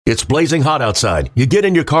It's blazing hot outside. You get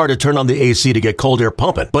in your car to turn on the AC to get cold air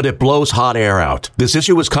pumping, but it blows hot air out. This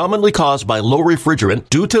issue is commonly caused by low refrigerant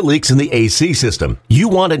due to leaks in the AC system. You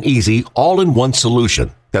want an easy, all-in-one solution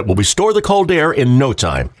that will restore the cold air in no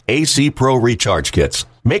time. AC Pro Recharge Kits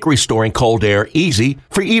make restoring cold air easy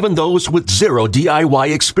for even those with zero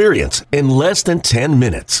DIY experience in less than 10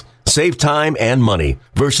 minutes. Save time and money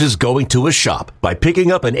versus going to a shop by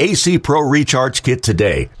picking up an AC Pro Recharge Kit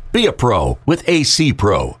today. Be a pro with AC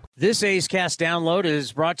Pro. This A's Cast download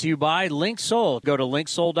is brought to you by LinkSoul. Go to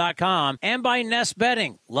linksoul.com and by Nest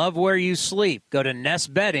Bedding. Love where you sleep. Go to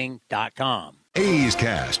nestbedding.com. A's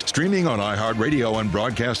Cast, streaming on iHeartRadio and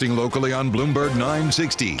broadcasting locally on Bloomberg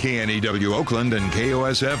 960, KNEW Oakland, and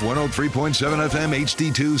KOSF 103.7 FM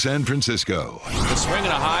HD2 San Francisco. The swing and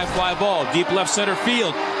a high fly ball, deep left center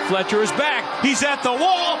field. Fletcher is back. He's at the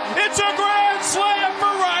wall. It's a grand slam for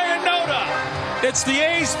Ryan Noda. It's the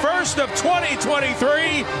A's first of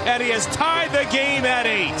 2023, and he has tied the game at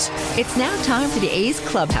 8. It's now time for the A's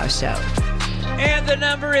Clubhouse Show. And the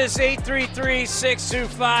number is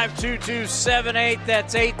 833-625-2278.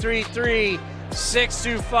 That's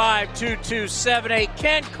 833-625-2278.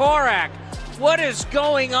 Ken Korak, what is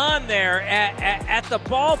going on there at the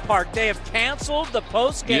ballpark? They have canceled the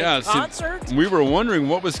post-game concert? We were wondering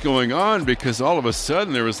what was going on because all of a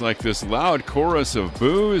sudden there was like this loud chorus of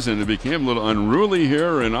boos and it became a little unruly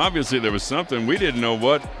here, and obviously there was something. We didn't know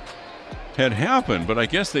what had happened, but I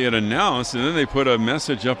guess they had announced, and then they put a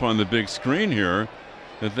message up on the big screen here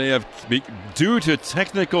that they have, due to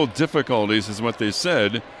technical difficulties is what they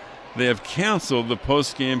said, they have canceled the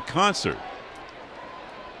post-game concert.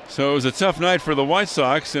 So it was a tough night for the White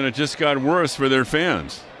Sox, and it just got worse for their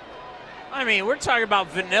fans. I mean, we're talking about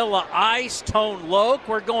Vanilla Ice, Tone Loc.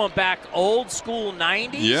 We're going back old school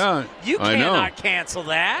 90s. Yeah, you cannot cancel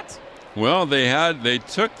that. Well, they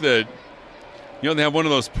took the, they have one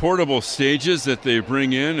of those portable stages that they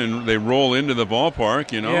bring in and they roll into the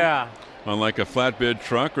ballpark, on like a flatbed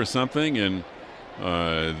truck or something, and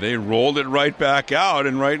they rolled it right back out,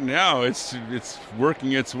 and right now it's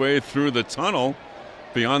working its way through the tunnel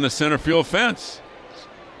beyond the center field fence.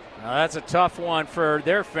 Now, that's a tough one for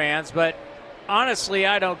their fans, but honestly,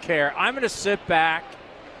 I don't care. I'm going to sit back,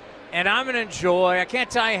 and I'm going to enjoy. I can't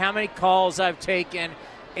tell you how many calls I've taken,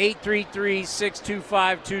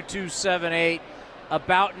 833-625-2278,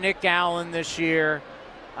 about Nick Allen this year.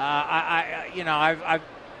 I've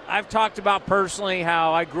talked about personally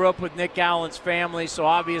how I grew up with Nick Allen's family, so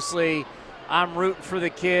obviously I'm rooting for the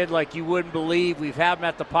kid like you wouldn't believe. We've had him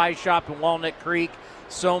at the pie shop in Walnut Creek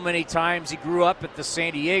so many times. He grew up at the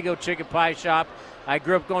San Diego Chicken Pie Shop. I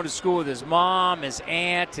grew up going to school with his mom, his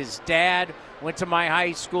aunt, his dad went to my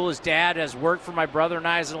high school. His dad has worked for my brother and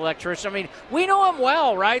I as an electrician. I mean, we know him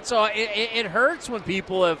well, right? So it hurts when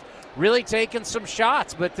people have really taken some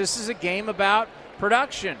shots, but this is a game about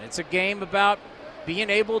production. It's a game about being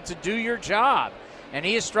able to do your job, and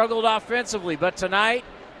he has struggled offensively. But tonight,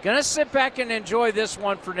 going to sit back and enjoy this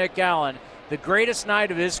one for Nick Allen. The greatest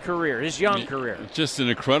night of his career, his young career. Just an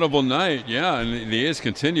incredible night, yeah. And the A's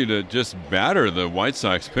continue to just batter the White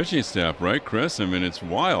Sox pitching staff, right, Chris? I mean, it's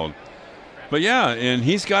wild. But, yeah, and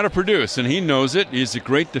he's got to produce, and he knows it. He's a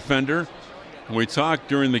great defender. And we talked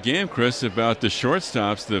during the game, Chris, about the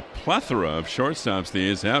shortstops, the plethora of shortstops the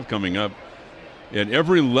A's have coming up. At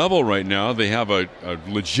every level right now, they have a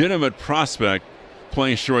legitimate prospect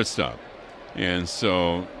playing shortstop. And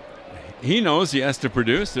so he knows he has to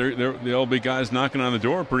produce. There'll be guys knocking on the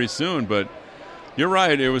door pretty soon. But you're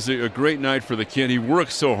right. It was a great night for the kid. He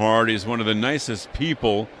works so hard. He's one of the nicest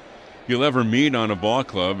people you'll ever meet on a ball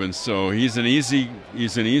club. And so he's an easy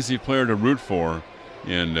player to root for.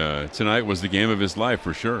 And tonight was the game of his life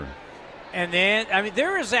for sure. And then, I mean,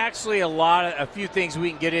 there is actually a few things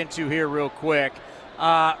we can get into here real quick.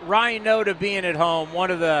 Ryan Noda being at home,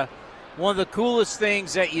 one of the coolest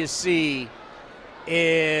things that you see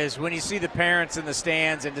is when you see the parents in the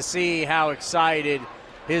stands and to see how excited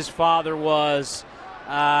his father was.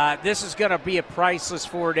 This is going to be a priceless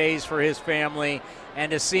 4 days for his family,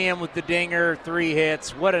 and to see him with the dinger, 3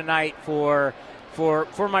 hits, what a night for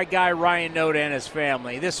my guy Ryan Noda and his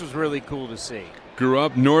family. This was really cool to see. Grew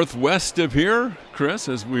up northwest of here, Chris,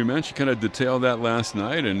 as we mentioned, kind of detailed that last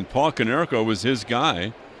night, and Paul Konerko was his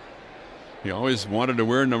guy. He always wanted to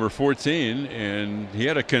wear number 14, and he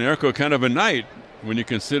had a Konerko kind of a night when you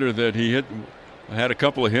consider that he had a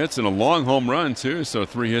couple of hits and a long home run too, so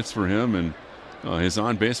 3 hits for him, and his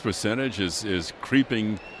on-base percentage is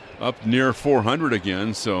creeping up near 400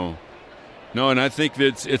 again. So, no, and I think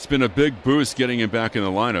that it's been a big boost getting him back in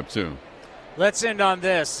the lineup too. Let's end on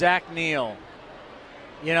this. Zach Neal.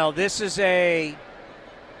 This is a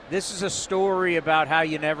this is a story about how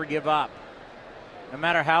you never give up. No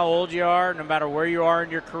matter how old you are, no matter where you are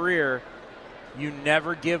in your career, you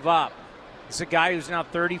never give up. It's a guy who's now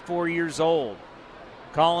 34 years old,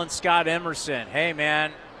 calling Scott Emerson, hey,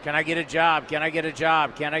 man, can I get a job? Can I get a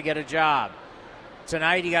job? Can I get a job?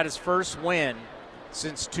 Tonight he got his first win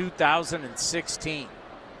since 2016.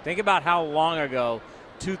 Think about how long ago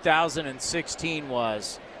 2016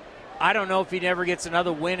 was. I don't know if he never gets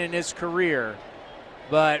another win in his career,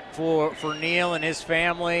 but for Neil and his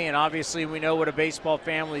family, and obviously we know what a baseball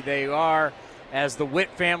family they are, as the Witt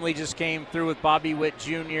family just came through with Bobby Witt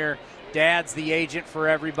Jr. Dad's the agent for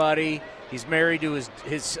everybody. He's married to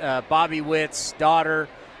his Bobby Witt's daughter.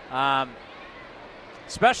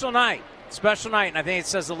 Special night, and I think it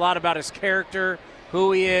says a lot about his character,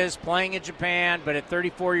 who he is, playing in Japan, but at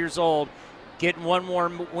 34 years old, getting one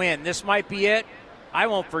more win. This might be it. I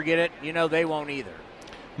won't forget it. You know they won't either.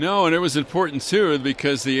 No, and it was important, too,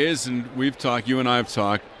 because the A's, and we've talked, you and I have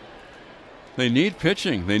talked, they need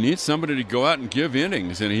pitching. They need somebody to go out and give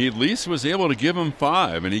innings, and he at least was able to give them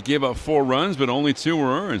 5, and he gave up 4 runs, but only 2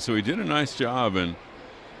 were earned, so he did a nice job. And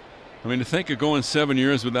I mean, to think of going 7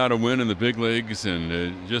 years without a win in the big leagues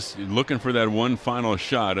and just looking for that one final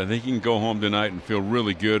shot, I think he can go home tonight and feel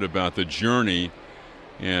really good about the journey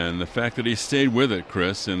and the fact that he stayed with it,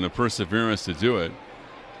 Chris, and the perseverance to do it.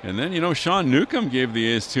 And then, Sean Newcomb gave the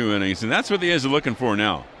A's 2 innings, and that's what the A's are looking for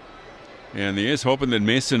now. And the A's hoping that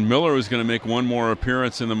Mason Miller is going to make one more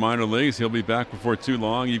appearance in the minor leagues. He'll be back before too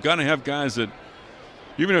long. You've got to have guys that,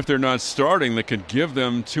 even if they're not starting, that could give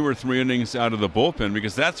them 2 or 3 innings out of the bullpen,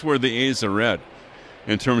 because that's where the A's are at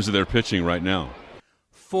in terms of their pitching right now.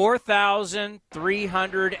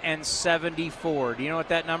 4,374. Do you know what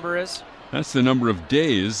that number is? That's the number of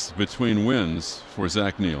days between wins for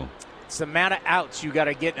Zach Neal. It's the amount of outs you got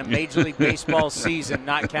to get in a Major League Baseball season,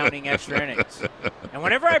 not counting extra innings. And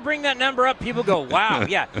whenever I bring that number up, people go, wow,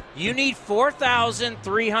 yeah, you need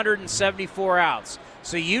 4,374 outs.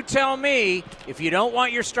 So you tell me, if you don't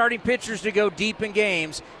want your starting pitchers to go deep in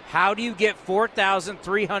games, how do you get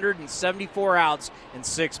 4,374 outs in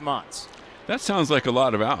 6 months? That sounds like a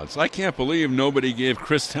lot of outs. I can't believe nobody gave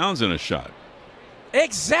Chris Townsend a shot.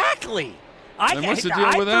 Exactly. What's the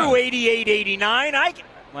deal with that? I threw 88, 89.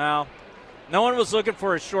 Well, no one was looking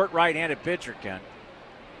for a short right-handed pitcher, Ken.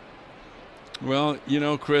 Well,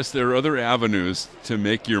 Chris, there are other avenues to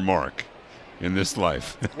make your mark in this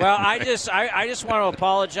life. Well, I just want to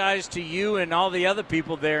apologize to you and all the other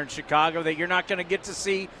people there in Chicago that you're not going to get to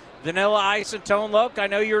see Vanilla Ice and Tone Loc. I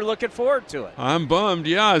know you're looking forward to it. I'm bummed.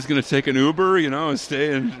 Yeah, I was going to take an Uber, and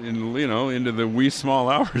stay into the wee small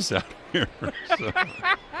hours out here. So.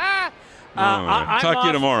 Talk to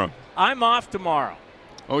you tomorrow. I'm off tomorrow.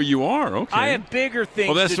 Oh, you are? Okay. I have bigger things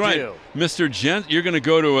to do. Oh, that's right. Mr. Gent, you're going to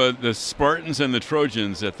go to the Spartans and the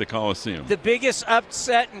Trojans at the Coliseum. The biggest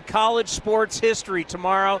upset in college sports history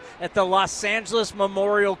tomorrow at the Los Angeles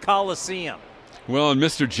Memorial Coliseum. Well, and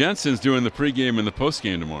Mr. Jensen's doing the pregame and the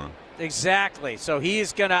postgame tomorrow. Exactly. So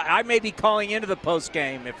he's going to – I may be calling into the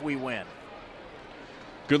postgame if we win.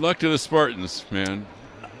 Good luck to the Spartans, man.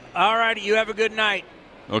 All righty. You have a good night.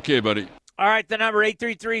 Okay, buddy. All right, the number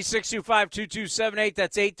 833-625-2278.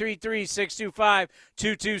 That's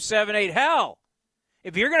 833-625-2278. Hell,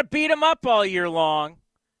 if you're going to beat them up all year long,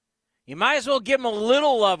 you might as well give them a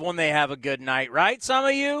little love when they have a good night, right? Some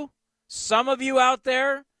of you out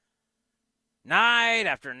there, night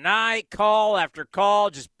after night, call after call,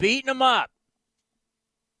 just beating them up.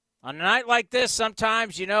 On a night like this,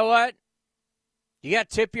 sometimes, you know what? You got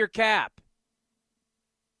to tip your cap.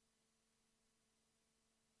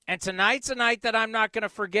 And tonight's a night that I'm not going to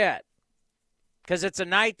forget, because it's a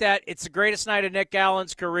night that it's the greatest night of Nick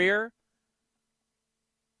Allen's career.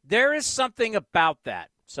 There is something about that.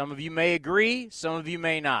 Some of you may agree, some of you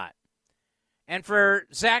may not. And for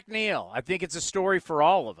Zach Neal, I think it's a story for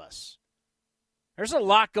all of us. There's a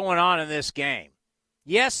lot going on in this game.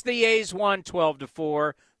 Yes, the A's won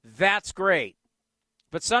 12-4. That's great.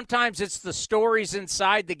 But sometimes it's the stories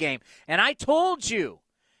inside the game. And I told you,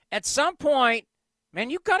 at some point, man,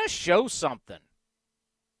 you got to show something.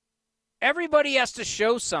 Everybody has to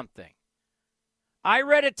show something. I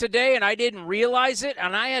read it today, and I didn't realize it,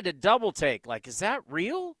 and I had to double take. Like, is that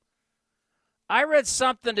real? I read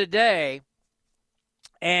something today,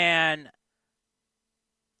 and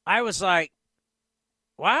I was like,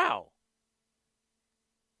 wow.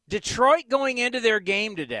 Detroit going into their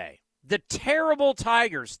game today, the terrible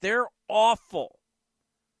Tigers, they're awful.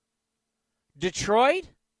 Detroit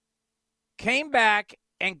came back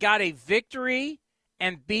and got a victory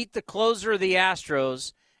and beat the closer of the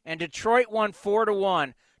Astros, and Detroit won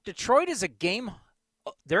 4-1. Detroit is a game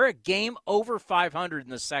They're a game over 500 in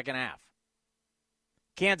the second half.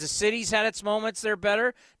 Kansas City's had its moments. They're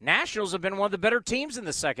better. Nationals have been one of the better teams in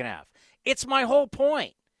the second half. It's my whole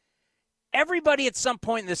point. Everybody at some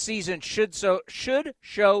point in the season should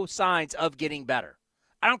show signs of getting better.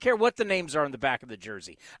 I don't care what the names are on the back of the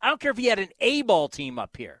jersey. I don't care if you had an A-ball team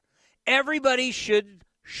up here. Everybody should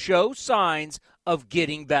show signs of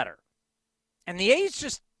getting better. And the A's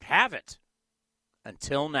just haven't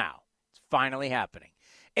until now. It's finally happening.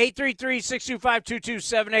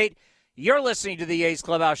 833-625-2278. You're listening to the A's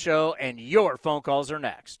Clubhouse Show, and your phone calls are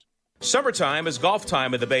next. Summertime is golf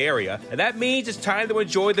time in the Bay Area, and that means it's time to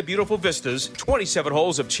enjoy the beautiful vistas, 27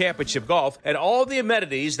 holes of championship golf, and all the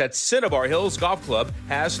amenities that Cinnabar Hills Golf Club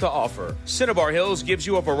has to offer. Cinnabar Hills gives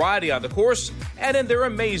you a variety on the course and in their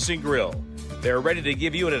amazing grill. They're ready to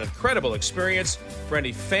give you an incredible experience for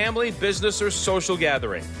any family, business, or social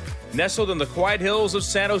gathering. Nestled in the quiet hills of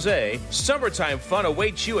San Jose, summertime fun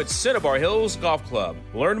awaits you at Cinnabar Hills Golf Club.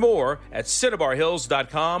 Learn more at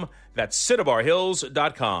CinnabarHills.com. That's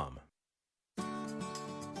CinnabarHills.com.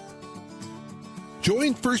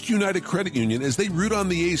 Join First United Credit Union as they root on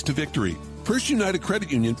the A's to victory. First United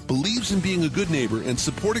Credit Union believes in being a good neighbor and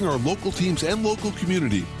supporting our local teams and local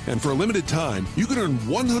community. And for a limited time, you can earn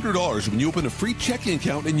 $100 when you open a free checking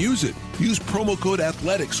account and use it. Use promo code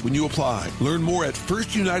ATHLETICS when you apply. Learn more at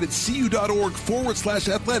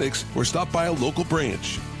firstunitedcu.org/athletics or stop by a local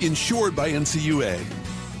branch. Insured by NCUA.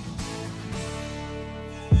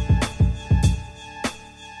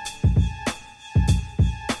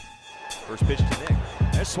 First pitch to Nick.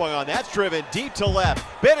 That swung on. That's driven deep to left.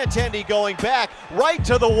 Benintendi going back right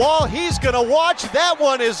to the wall. He's going to watch. That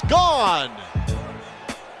one is gone.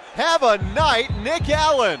 Have a night, Nick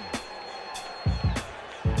Allen.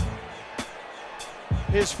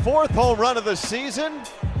 His fourth home run of the season.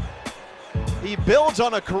 He builds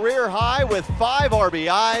on a career high with 5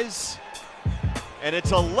 RBIs. And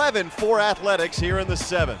it's 11 for Athletics here in the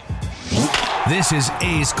 7th. This is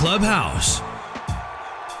A's Clubhouse.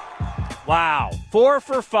 Wow, 4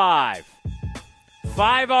 for 5.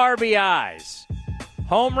 5 RBIs.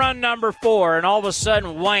 Home run number 4, and all of a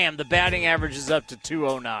sudden, wham, the batting average is up to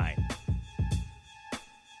 209.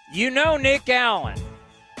 You know Nick Allen.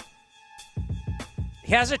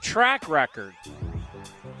 He has a track record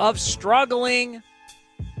of struggling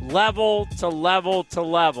level to level to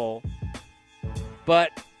level,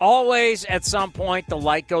 but always at some point the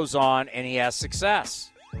light goes on and he has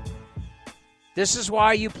success. This is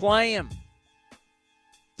why you play him.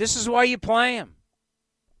 This is why you play him.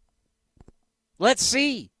 Let's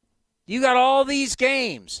see. You got all these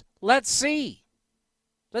games. Let's see.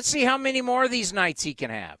 Let's see how many more of these nights he can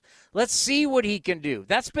have. Let's see what he can do.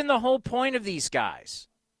 That's been the whole point of these guys.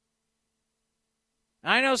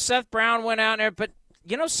 I know Seth Brown went out there, but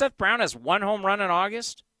you know Seth Brown has 1 home run in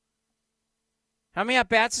August? How many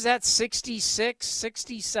at-bats is that? 66,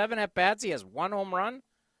 67 at-bats. He has 1 home run.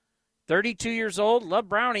 32 years old. Love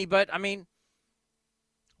Brownie, but, I mean,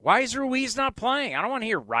 why is Ruiz not playing? I don't want to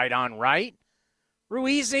hear right on right.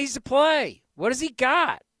 Ruiz needs to play. What has he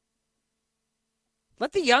got?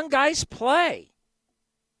 Let the young guys play.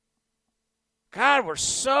 God, we're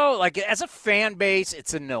so, like, as a fan base,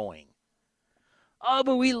 it's annoying. Oh,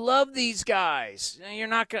 but we love these guys. You're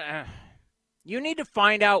not going to. You need to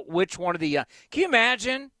find out which one of the young. Can you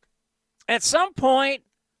imagine? At some point,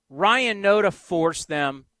 Ryan Noda forced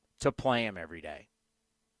them to play him every day.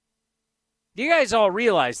 You guys all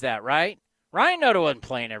realize that, right? Ryan Noda wasn't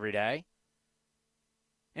playing every day.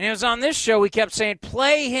 And it was on this show we kept saying,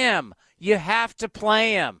 play him. You have to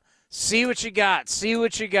play him. See what you got. See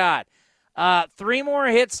what you got. 3 more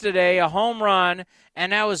hits today, a home run,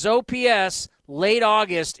 and now his OPS late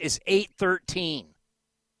August is 813.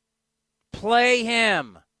 Play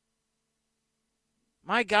him.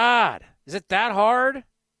 My God. Is it that hard?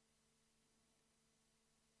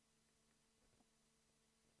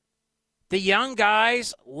 The young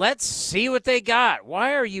guys, let's see what they got.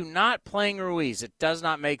 Why are you not playing Ruiz? It does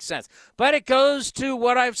not make sense. But it goes to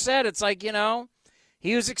what I've said. It's like, you know,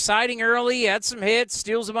 he was exciting early, he had some hits,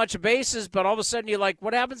 steals a bunch of bases, but all of a sudden you're like,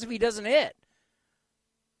 what happens if he doesn't hit?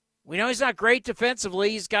 We know he's not great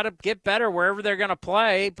defensively. He's got to get better wherever they're going to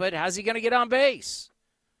play, but how's he going to get on base?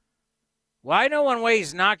 Well, I know one way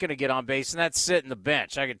he's not going to get on base, and that's sitting the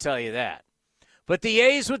bench. I can tell you that. But the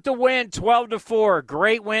A's with the win, 12-4.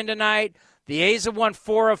 Great win tonight. The A's have won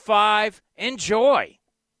 4 of 5. Enjoy.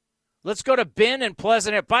 Let's go to Ben in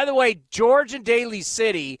Pleasant Hill. By the way, George in Daly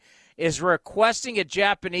City is requesting a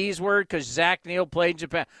Japanese word because Zach Neal played in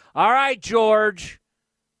Japan. All right, George.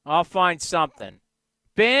 I'll find something.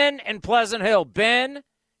 Ben in Pleasant Hill. Ben,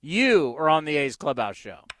 you are on the A's Clubhouse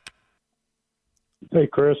Show. Hey,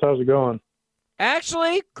 Chris, how's it going?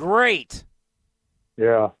 Actually, great.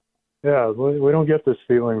 Yeah, we don't get this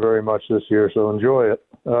feeling very much this year, so enjoy it.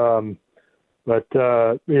 Yeah,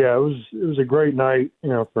 it was a great night,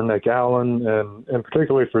 for Nick Allen and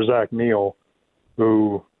particularly for Zach Neal,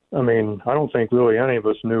 who, I mean, I don't think really any of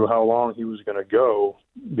us knew how long he was going to go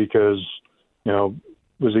because,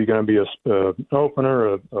 was he going to be a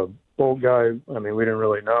opener, a bolt guy? I mean, we didn't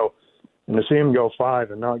really know. And to see him go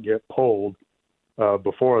 5 and not get pulled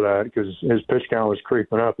before that, because his pitch count was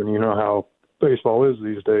creeping up, and you know how baseball is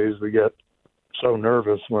these days. We get so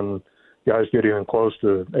nervous when guys get even close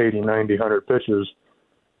to 80, 90, 100 pitches.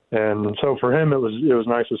 And so for him, it was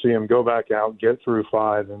nice to see him go back out, get through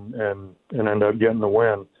 5, and end up getting the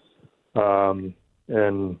win. He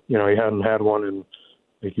hadn't had one in,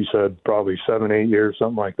 like you said, probably 7, 8 years,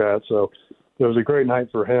 something like that. So it was a great night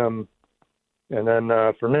for him. And then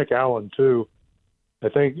for Nick Allen, too, I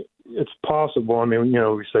think it's possible. I mean,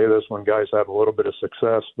 we say this when guys have a little bit of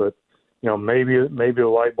success, but, maybe the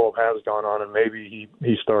light bulb has gone on and maybe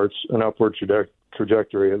he starts an upward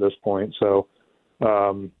trajectory at this point. So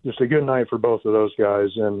just a good night for both of those guys,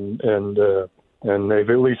 and they've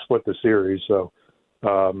at least split the series. So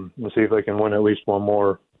we'll see if they can win at least one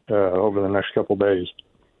more over the next couple days.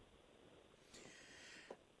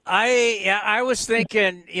 I was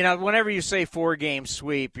thinking, whenever you say 4-game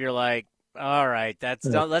sweep, you're like, all right,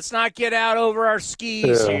 let's not get out over our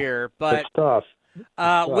skis here. But it's tough.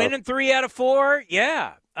 Winning 3 out of 4,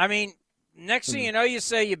 yeah. I mean, next thing you know, you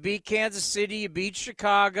say you beat Kansas City, you beat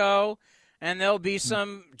Chicago, and there'll be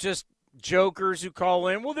some just jokers who call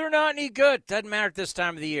in, well, they're not any good. Doesn't matter at this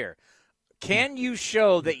time of the year. Can you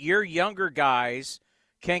show that your younger guys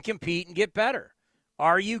can compete and get better?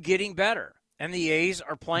 Are you getting better? And the A's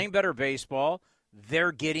are playing better baseball.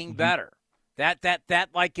 They're getting better. That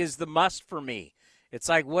is the must for me. It's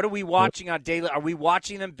like, what are we watching on daily? Are we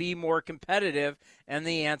watching them be more competitive? And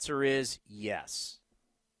the answer is yes.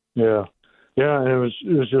 Yeah, and it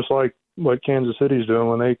was just like what Kansas City's doing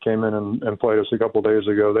when they came in and played us a couple of days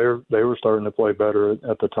ago. They were starting to play better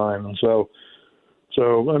at the time, and so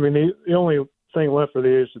I mean the only thing left for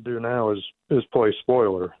the A's to do now is play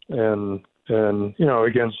spoiler, and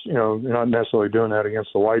against you're not necessarily doing that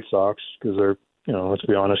against the White Sox because they're let's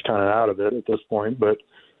be honest, kind of out of it at this point, but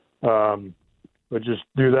just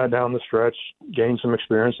do that down the stretch, gain some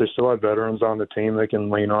experience. They still have veterans on the team they can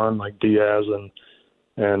lean on, like Diaz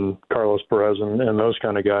and Carlos Perez and those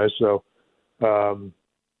kind of guys. So,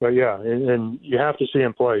 but yeah, and you have to see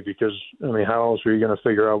him play because, I mean, how else are you going to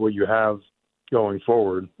figure out what you have going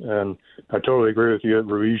forward? And I totally agree with you.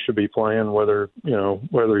 Ruiz should be playing whether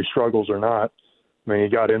he struggles or not. I mean, he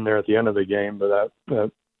got in there at the end of the game, but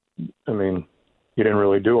that I mean, he didn't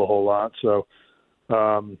really do a whole lot. So,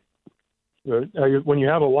 when you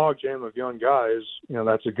have a log jam of young guys,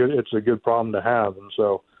 it's a good problem to have. And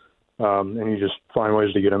so, and you just find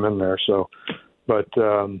ways to get them in there. So, but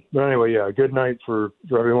anyway, yeah, good night for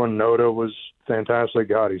everyone. Noda was fantastic.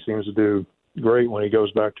 God, he seems to do great when he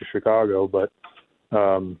goes back to Chicago, but,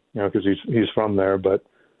 cause he's from there, but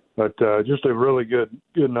just a really good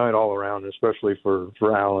night all around, especially for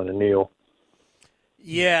Allen and Neal.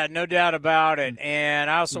 Yeah, no doubt about it. And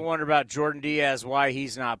I also wonder about Jordan Diaz, why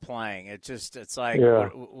he's not playing. It's like,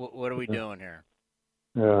 what are we doing here?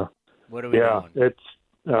 Yeah. What are we doing?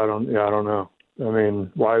 I don't know. I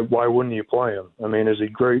mean, why wouldn't you play him? I mean, is he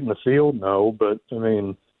great in the field? No, but I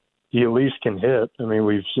mean, he at least can hit. I mean,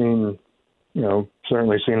 we've seen,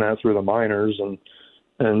 certainly seen that through the minors,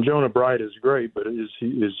 and Jonah Bright is great, but is he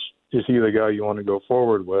the guy you want to go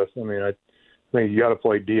forward with? I mean, I think you got to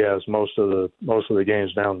play Diaz most of the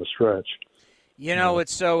games down the stretch.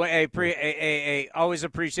 It's so. I always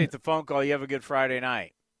appreciate the phone call. You have a good Friday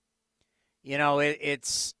night.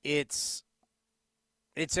 It's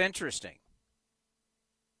interesting,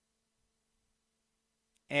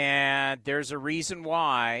 and there's a reason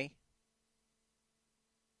why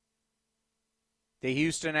the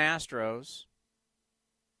Houston Astros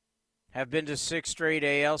have been to 6 straight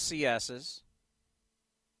ALCSs.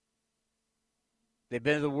 They've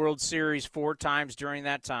been to the World Series 4 times during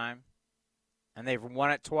that time, and they've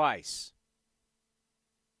won it twice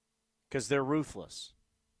because they're ruthless.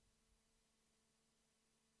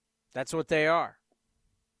 That's what they are.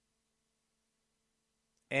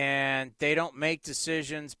 And they don't make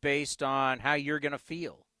decisions based on how you're going to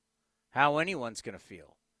feel, how anyone's going to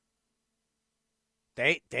feel.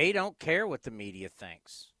 They don't care what the media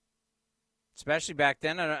thinks, especially back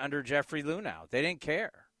then under Jeffrey Lunau. They didn't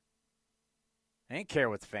care. They didn't care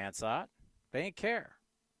what the fans thought. They didn't care.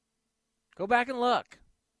 Go back and look.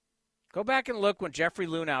 Go back and look when Jeffrey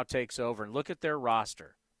Lunau takes over and look at their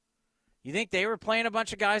roster. You think they were playing a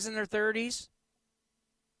bunch of guys in their 30s?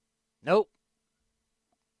 Nope.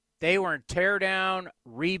 They were in tear-down,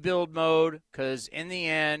 rebuild mode because in the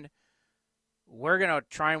end, we're going to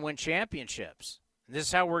try and win championships. And this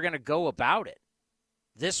is how we're going to go about it.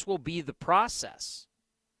 This will be the process.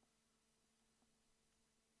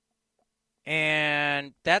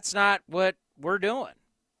 And that's not what we're doing.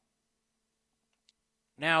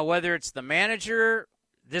 Now, whether it's the manager,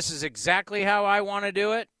 this is exactly how I want to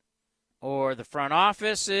do it, or the front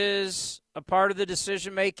office is a part of the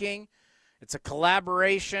decision-making, it's a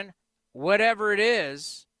collaboration, whatever it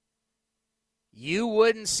is, you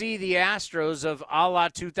wouldn't see the Astros of a la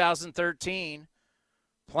 2013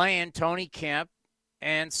 playing Tony Kemp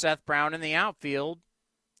and Seth Brown in the outfield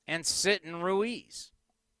and sitting Ruiz.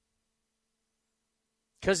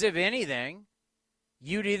 Because if anything,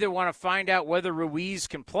 you'd either want to find out whether Ruiz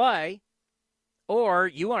can play or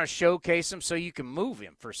you want to showcase him so you can move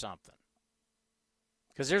him for something.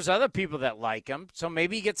 Because there's other people that like him, so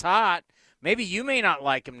maybe he gets hot. Maybe you may not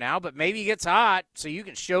like him now, but maybe he gets hot so you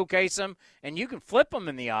can showcase him and you can flip him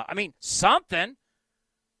in the – I mean, something.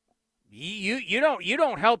 You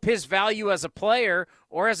don't help his value as a player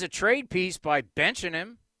or as a trade piece by benching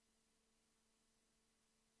him.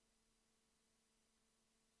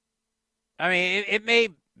 I mean, it may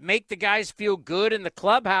make the guys feel good in the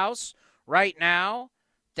clubhouse right now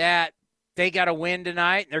that they got a win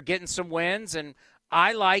tonight and they're getting some wins, and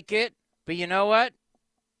I like it. But you know what?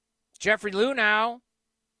 Jeffrey Luhnow,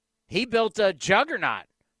 he built a juggernaut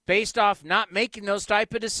based off not making those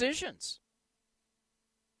type of decisions.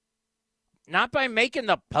 Not by making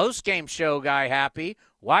the post-game show guy happy.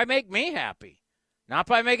 Why make me happy? Not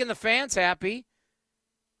by making the fans happy.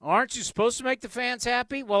 Aren't you supposed to make the fans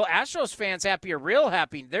happy? Well, Astros fans happy are real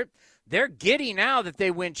happy. They're giddy now that they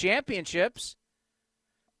win championships.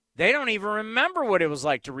 They don't even remember what it was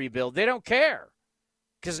like to rebuild. They don't care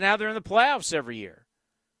because now they're in the playoffs every year.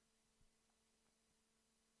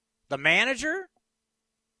 The manager,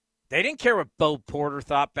 they didn't care what Bo Porter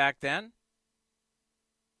thought back then.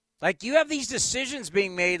 Like, you have these decisions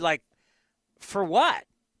being made, like, for what?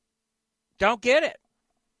 Don't get it.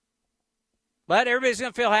 But everybody's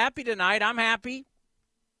going to feel happy tonight. I'm happy.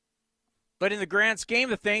 But in the grand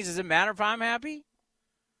scheme of things, does it matter if I'm happy?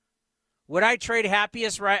 Would I trade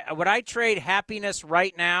happiness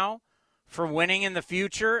right now for winning in the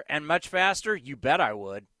future and much faster? You bet I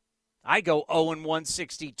would. I go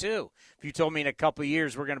 0-162. If you told me in a couple of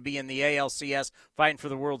years we're going to be in the ALCS fighting for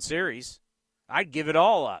the World Series, I'd give it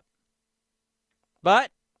all up.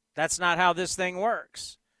 But that's not how this thing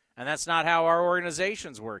works, and that's not how our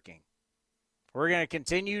organization's working. We're going to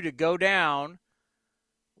continue to go down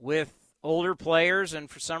with older players and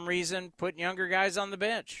for some reason put younger guys on the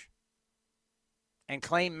bench and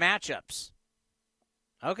claim matchups.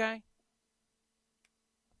 Okay.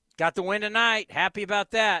 Got the win tonight. Happy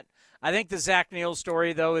about that. I think the Zach Neal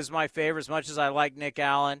story, though, is my favorite as much as I like Nick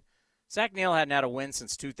Allen. Zach Neal hadn't had a win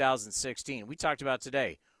since 2016. We talked about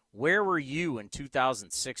today. Where were you in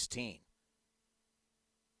 2016?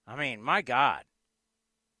 I mean, my God.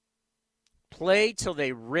 Play till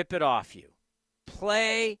they rip it off you.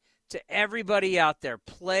 Play to everybody out there.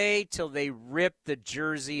 Play till they rip the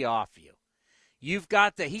jersey off you. You've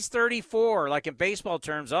got he's 34, like in baseball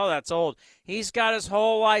terms, oh, that's old. He's got his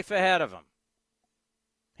whole life ahead of him.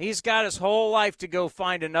 He's got his whole life to go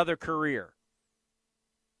find another career.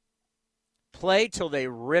 Play till they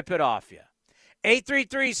rip it off you.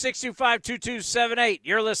 833-625-2278.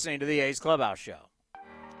 You're listening to the A's Clubhouse Show.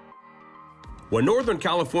 When Northern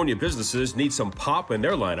California businesses need some pop in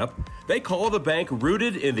their lineup, they call the bank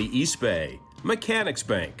rooted in the East Bay. Mechanics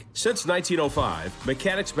Bank. Since 1905,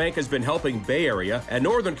 Mechanics Bank has been helping Bay Area and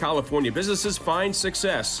Northern California businesses find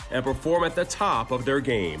success and perform at the top of their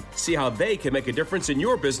game. See how they can make a difference in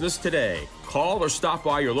your business today. Call or stop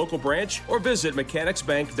by your local branch or visit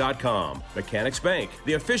mechanicsbank.com. Mechanics Bank,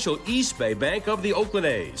 the official East Bay bank of the Oakland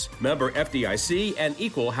A's. Member FDIC and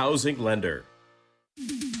equal housing lender.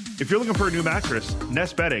 If you're looking for a new mattress,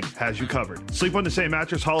 Nest Bedding has you covered. Sleep on the same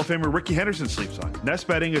mattress Hall of Famer Ricky Henderson sleeps on. Nest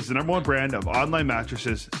Bedding is the #1 brand of online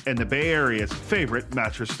mattresses and the Bay Area's favorite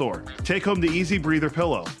mattress store. Take home the Easy Breather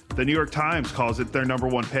pillow. The New York Times calls it their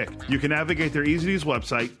 #1 pick. You can navigate their easy-to-use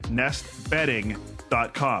website,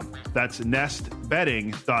 nestbedding.com. That's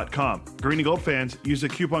nestbedding.com. Green and Gold fans, use the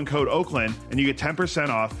coupon code Oakland and you get 10%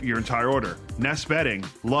 off your entire order. Nest Bedding,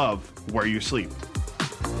 love where you sleep.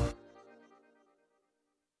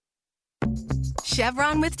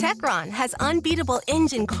 Chevron with Techron has unbeatable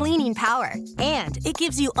engine cleaning power, and it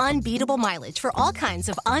gives you unbeatable mileage for all kinds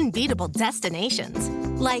of unbeatable destinations.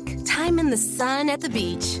 Like time in the sun at the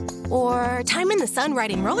beach, or time in the sun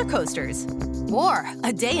riding roller coasters, or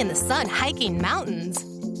a day in the sun hiking mountains.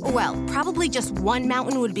 Well, probably just one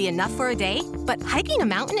mountain would be enough for a day, but hiking a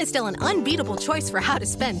mountain is still an unbeatable choice for how to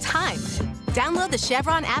spend time. Download the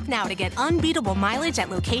Chevron app now to get unbeatable mileage at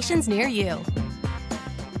locations near you.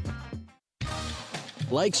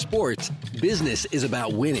 Like sports, business is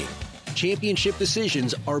about winning. Championship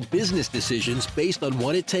decisions are business decisions based on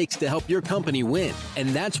what it takes to help your company win. And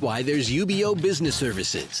that's why there's UBO Business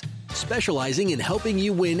Services, specializing in helping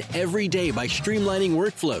you win every day by streamlining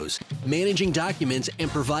workflows, managing documents,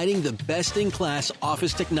 and providing the best-in-class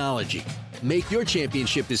office technology. Make your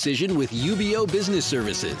championship decision with UBO Business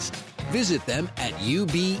Services. Visit them at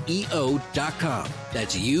ubeo.com.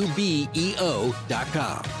 That's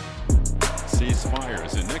ubeo.com. Sees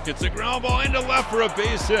fires, and Nick gets a ground ball into left for a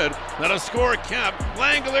base hit. That'll score Kemp.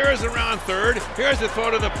 Langolier is around third. Here's the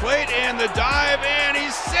throw to the plate and the dive, and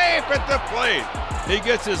he's safe at the plate. He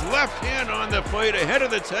gets his left hand on the plate ahead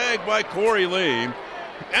of the tag by Corey Lee.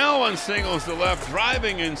 Allen singles to left,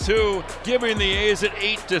 driving in two, giving the A's an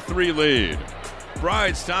 8-3 lead.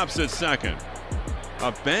 Bride stops at second.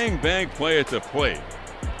 A bang-bang play at the plate.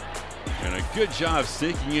 And a good job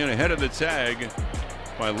sneaking in ahead of the tag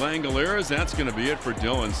by Langoliers. That's going to be it for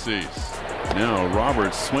Dylan Cease. Now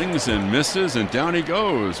Robert swings and misses, and down he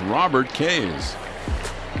goes. Robert K's.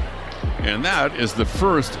 And that is the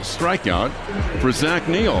first strikeout for Zach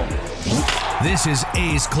Neal. This is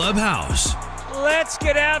A's Clubhouse. Let's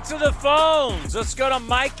get out to the phones. Let's go to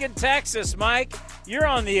Mike in Texas. Mike, you're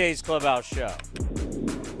on the A's Clubhouse show.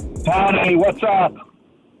 Tony, what's up?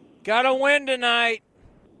 Got a win tonight.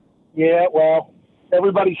 Yeah, well,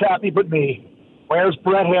 everybody's happy but me. Where's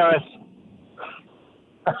Brett Harris?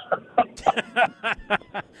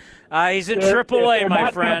 He's in AAA,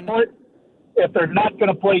 my friend. If they're not going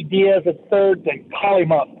to play Diaz at third, then call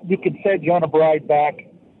him up. You can send Jonah Bride back,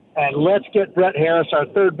 and let's get Brett Harris, our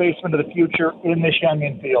third baseman of the future, in this young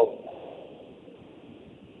infield.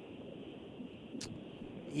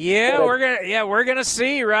 Yeah, we're gonna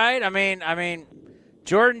see, right? I mean,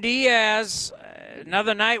 Jordan Diaz,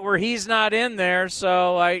 another night where he's not in there,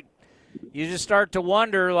 so you just start to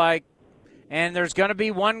wonder, and there's going to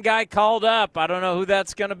be one guy called up. I don't know who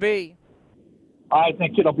that's going to be. I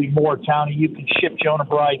think it'll be more, Tony. You can ship Jonah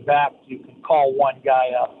Bride back. You can call one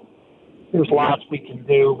guy up. There's lots we can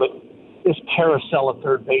do, but this carousel at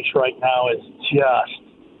third base right now is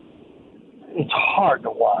it's hard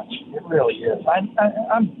to watch. It really is.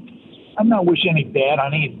 I'm not wishing any bad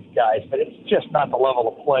on any of these guys, but it's just not the level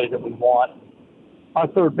of play that we want. Our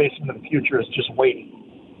third baseman of the future is just waiting.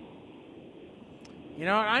 You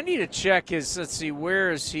know, I need to check let's see,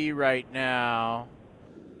 where is he right now?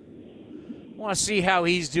 I want to see how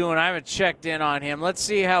he's doing. I haven't checked in on him. Let's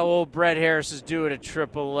see how old Brett Harris is doing at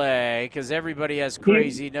AAA, because everybody has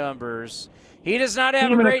crazy numbers. He does not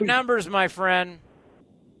have great numbers, my friend.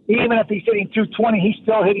 Even if he's hitting 220, he's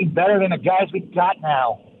still hitting better than the guys we've got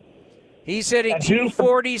now. He's hitting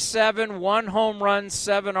 247, 1 home run,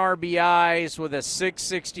 7 RBIs with a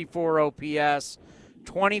 664 OPS,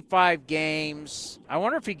 25 games. I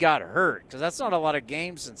wonder if he got hurt, because that's not a lot of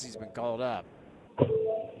games since he's been called up.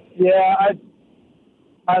 Yeah,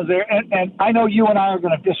 I was there, and I know you and I are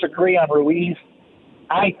going to disagree on Ruiz.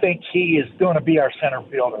 I think he is going to be our center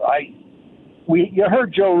fielder. You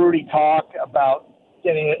heard Joe Rudy talk about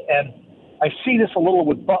getting it, and I see this a little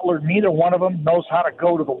with Butler. Neither one of them knows how to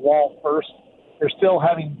go to the wall first. They're still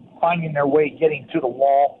finding their way getting to the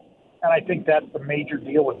wall, and I think that's the major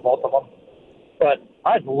deal with both of them. But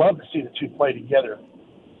I'd love to see the two play together.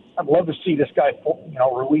 I'd love to see this guy,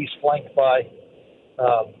 Ruiz flanked by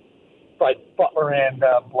Butler and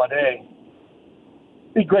Blade.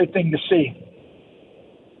 Be a great thing to see.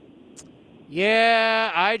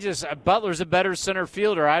 Yeah, Butler's a better center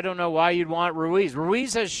fielder. I don't know why you'd want Ruiz.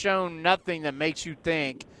 Ruiz has shown nothing that makes you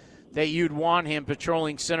think that you'd want him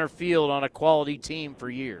patrolling center field on a quality team for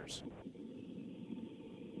years.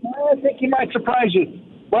 I think he might surprise you.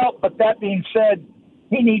 Well, but that being said,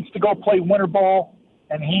 he needs to go play winter ball,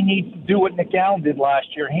 and he needs to do what Nick Allen did last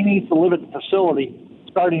year. He needs to live at the facility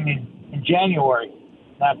starting in January.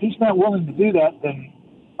 Now, if he's not willing to do that, then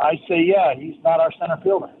I say, yeah, he's not our center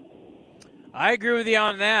fielder. I agree with you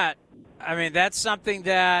on that. I mean, that's something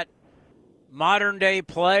that modern-day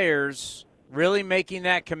players really making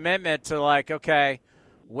that commitment to, okay,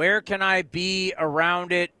 where can I be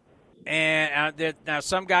around it? And now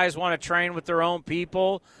some guys want to train with their own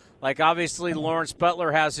people. Like, obviously, Lawrence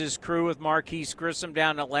Butler has his crew with Marquise Grissom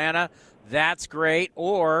down in Atlanta. that's great.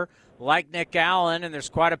 Or like Nick Allen, and there's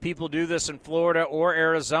quite a people do this in Florida or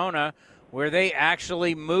Arizona, where they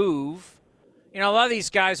actually move. A lot of these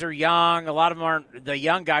guys are young. A lot of them aren't. The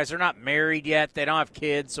young guys are not married yet. They don't have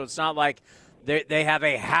kids, so it's not like they have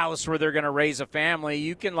a house where they're going to raise a family.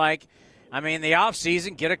 You can, in the off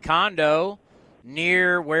season, get a condo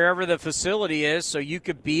near wherever the facility is, so you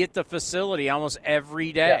could be at the facility almost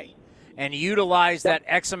every day and utilize that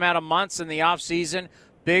X amount of months in the off season,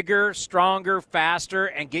 bigger, stronger, faster,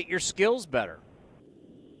 and get your skills better.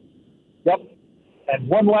 Yep. And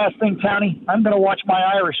one last thing, Tony, I'm going to watch my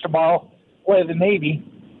Irish tomorrow play the Navy.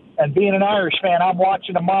 And being an Irish fan, I'm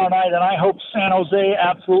watching tomorrow night, and I hope San Jose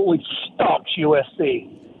absolutely stomps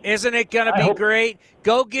USC. Isn't it going to be great?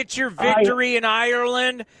 Go get your victory in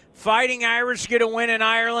Ireland. Fighting Irish get a win in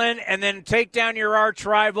Ireland, and then take down your arch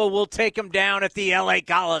rival. We'll take them down at the L.A.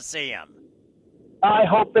 Coliseum. I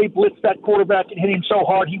hope they blitz that quarterback and hit him so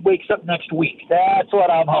hard he wakes up next week. That's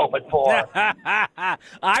what I'm hoping for.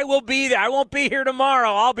 I will be there. I won't be here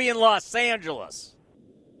tomorrow. I'll be in Los Angeles.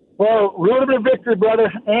 Well, root for victory,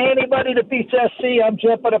 brother. Anybody that beats SC, I'm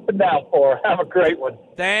jumping up and down for. Have a great one.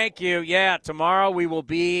 Thank you. Yeah, tomorrow we will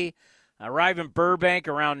arrive in Burbank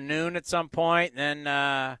around noon at some point. Then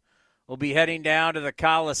we'll be heading down to the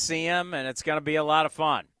Coliseum, and it's going to be a lot of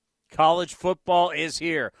fun. College football is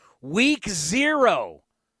here. Week 0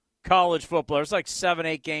 college football. There's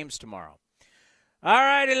 7-8 games tomorrow. All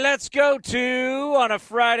righty, let's go on a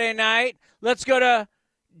Friday night, let's go to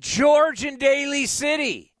George in Daly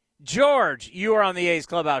City. George, you are on the A's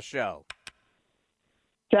Clubhouse show.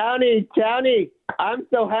 Townie, I'm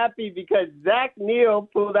so happy because Zach Neal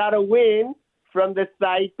pulled out a win from the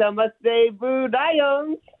Saitama Seibu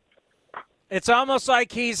Lions. It's almost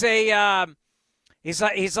like he's like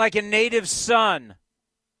a native son.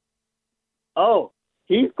 Oh,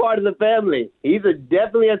 he's part of the family. He's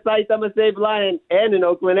definitely a Saitama Seibu Lion and an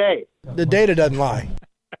Oakland A. The data doesn't lie.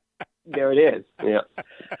 There it is. Yeah.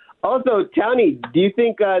 Also, Townie, do you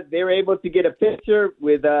think they were able to get a picture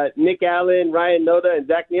with Nick Allen, Ryan Noda, and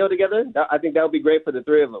Zach Neal together? I think that would be great for the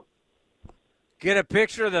three of them. Get a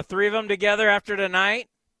picture of the three of them together after tonight?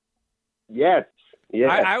 Yes.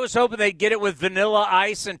 I was hoping they'd get it with Vanilla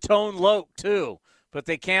Ice and Tone Loc, too, but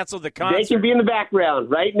they canceled the concert. They can be in the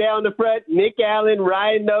background. Right now in the front, Nick Allen,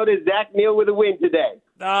 Ryan Noda, Zach Neal with a win today.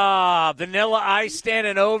 Vanilla Ice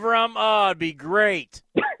standing over them? Oh, it'd be great.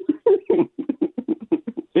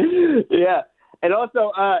 Yeah. And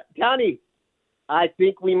also, Townie, I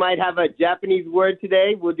think we might have a Japanese word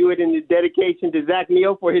today. We'll do it in the dedication to Zach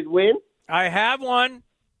Neal for his win. I have one.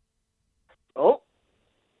 Oh.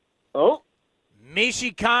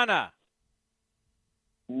 Mishikana.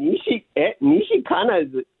 Nishikana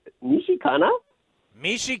is Nishikana?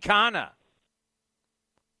 Mishikana.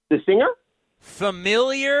 The singer?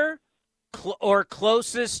 Familiar or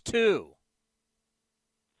closest to.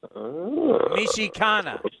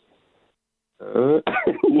 Mishikana.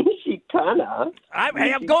 Mishikana?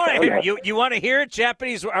 I'm going here. You want to hear it?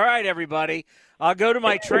 Japanese. All right, everybody. I'll go to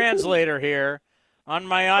my translator here on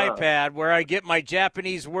my iPad where I get my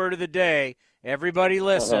Japanese word of the day. Everybody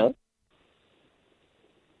listen.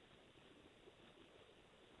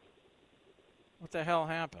 What the hell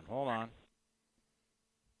happened? Hold on.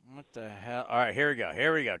 What the hell? All right,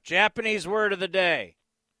 here we go. Japanese word of the day.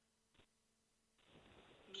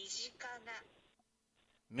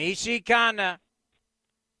 Mishikana.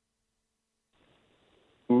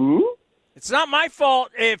 It's not my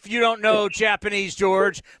fault if you don't know Japanese,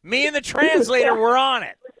 George. Me and the translator were on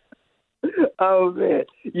it. Oh, man.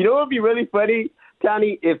 You know what would be really funny,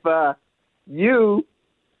 Tony, if you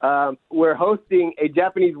were hosting a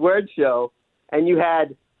Japanese word show and you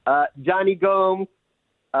had Johnny Gomes,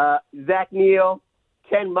 Zach Neal,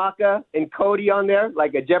 Ken Maka, and Cody on there,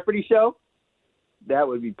 like a Jeopardy show? That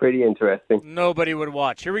would be pretty interesting. Nobody would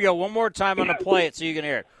watch. Here we go. One more time. I'm going to play it so you can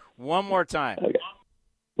hear it. One more time. Okay.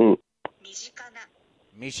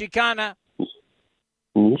 Mishikana.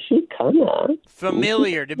 Mishikana?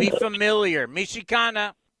 Familiar. To be familiar.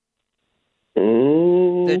 Mishikana.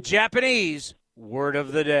 The Japanese word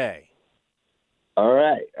of the day. All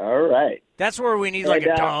right. That's where we need like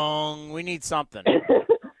a dong. We need something.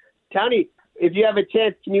 Tony, if you have a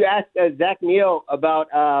chance, can you ask Zach Neal about,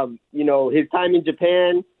 his time in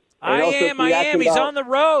Japan? I am. He's on the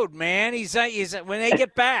road, man. He's when they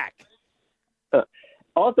get back.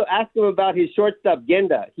 Also, ask him about his shortstop,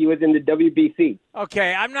 Genda. He was in the WBC.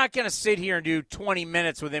 Okay, I'm not going to sit here and do 20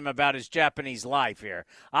 minutes with him about his Japanese life here.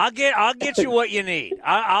 I'll get you what you need.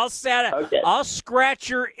 I'll scratch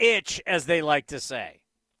your itch, as they like to say.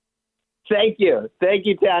 Thank you,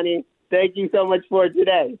 Tony. Thank you so much for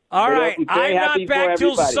today. All right. I'm not back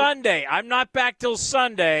till everybody. Sunday. I'm not back till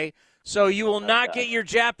Sunday, so you will not get your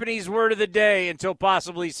Japanese word of the day until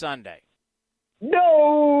possibly Sunday.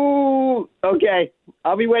 No! Okay.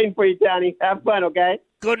 I'll be waiting for you, Tony. Have fun, okay?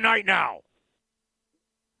 Good night now.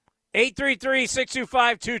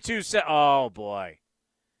 833-625-2277. Oh, boy.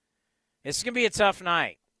 This is going to be a tough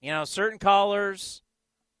night. You know, certain callers,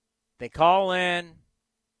 they call in.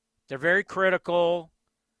 They're very critical.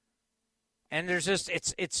 And there's just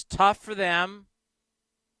it's tough for them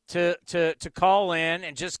to call in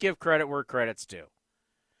and just give credit where credit's due.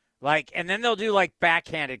 Like, and then they'll do like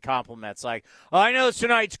backhanded compliments, like, "Oh, I know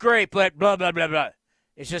tonight's great, but blah blah blah blah."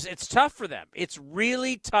 It's tough for them. It's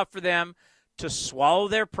really tough for them to swallow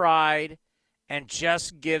their pride and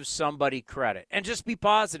just give somebody credit and just be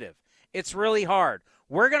positive. It's really hard.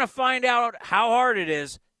 We're gonna find out how hard it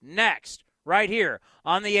is next, right here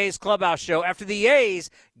on the A's Clubhouse Show, after the A's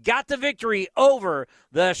got the victory over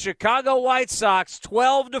the Chicago White Sox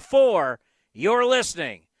 12-4. You're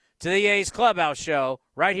listening to the A's Clubhouse Show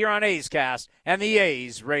right here on A's Cast and the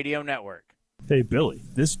A's Radio Network. Hey, Billy,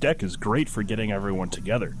 this deck is great for getting everyone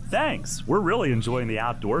together. Thanks. We're really enjoying the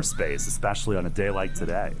outdoor space, especially on a day like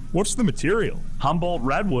today. What's the material? Humboldt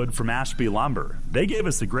Redwood from Ashby Lumber. They gave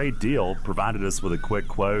us a great deal, provided us with a quick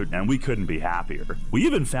quote, and we couldn't be happier. We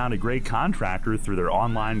even found a great contractor through their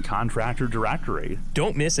online contractor directory.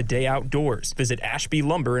 Don't miss a day outdoors. Visit Ashby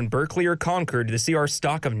Lumber in Berkeley or Concord to see our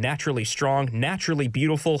stock of naturally strong, naturally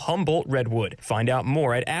beautiful Humboldt Redwood. Find out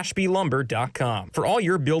more at ashbylumber.com for all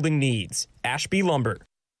your building needs. Ashby Lumber.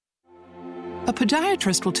 A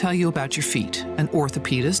podiatrist will tell you about your feet. An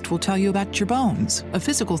orthopedist will tell you about your bones. A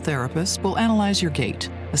physical therapist will analyze your gait.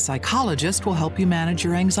 A psychologist will help you manage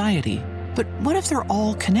your anxiety. But what if they're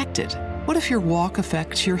all connected? What if your walk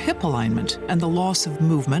affects your hip alignment and the loss of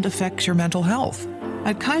movement affects your mental health?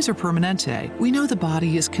 At Kaiser Permanente, we know the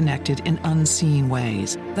body is connected in unseen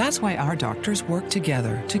ways. That's why our doctors work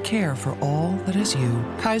together to care for all that is you.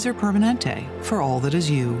 Kaiser Permanente, for all that is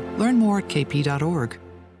you. Learn more at kp.org.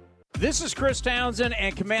 This is Chris Townsend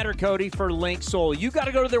and Commander Cody for Link Soul. You got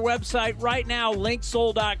to go to their website right now,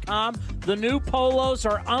 linksoul.com. The new polos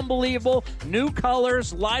are unbelievable. New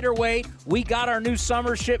colors, lighter weight. We got our new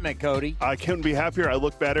summer shipment, Cody. I couldn't be happier. I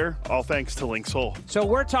look better, all thanks to Link Soul. So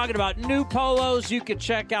we're talking about new polos. You can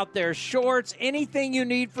check out their shorts. Anything you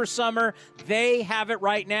need for summer, they have it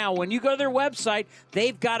right now. When you go to their website,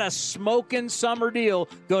 they've got a smoking summer deal.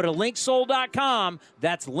 Go to linksoul.com.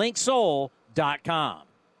 That's linksoul.com.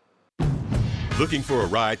 Looking for a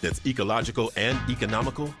ride that's ecological and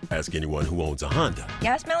economical? Ask anyone who owns a Honda.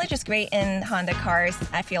 Gas mileage is great in Honda cars.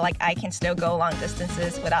 I feel like I can still go long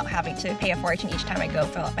distances without having to pay a fortune each time I go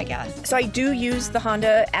fill up my gas. So I do use the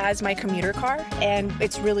Honda as my commuter car, and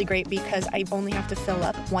it's really great because I only have to fill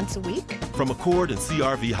up once a week. From Accord and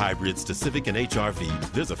CR-V hybrids to Civic and HR-V,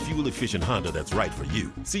 there's a fuel-efficient Honda that's right for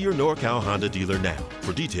you. See your NorCal Honda dealer now.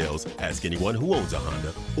 For details, ask anyone who owns a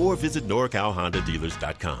Honda or visit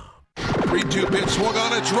NorCalHondaDealers.com. 3-2 pitch swung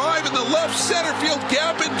on a drive in the left center field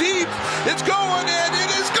gap and deep. It's going and it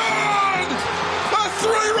is gone! A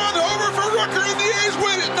 3-run homer for Rooker and the A's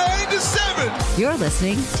win it 9-7. You're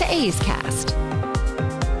listening to A's Cast.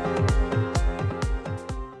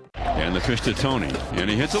 And the pitch to Tony. And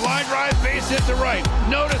he hits a line drive, base hit to right.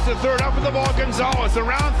 Notice the third up at the ball, Gonzalez.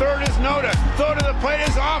 Around third is Noda. Throw to the plate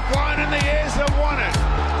is offline, and the A's have won it.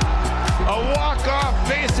 A walk-off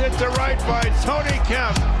base hit to right by Tony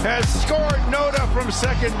Kemp has scored Noda from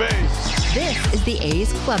second base. This is the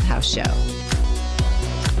A's Clubhouse Show.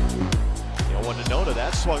 0-1 to Noda.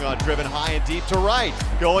 That swung on, driven high and deep to right.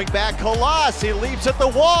 Going back, Colas. He leaps at the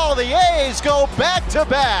wall. The A's go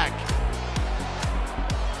back-to-back.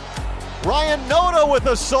 Ryan Noda with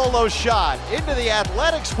a solo shot into the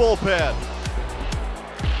Athletics bullpen.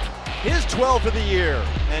 His 12th of the year,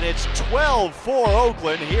 and it's 12-4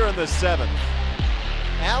 Oakland here in the 7th.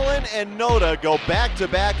 Allen and Noda go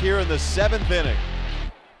back-to-back here in the 7th inning.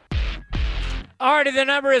 All righty, the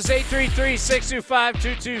number is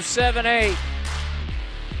 833-625-2278.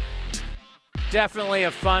 Definitely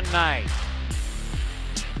a fun night.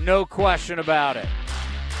 No question about it.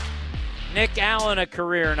 Nick Allen, a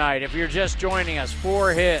career night. If you're just joining us,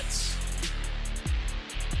 4 hits.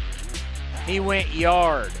 He went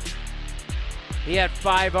yard. He had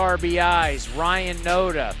 5 RBIs. Ryan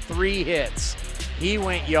Noda, 3 hits. He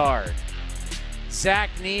went yard. Zach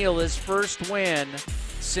Neal, his first win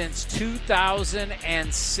since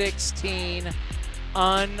 2016.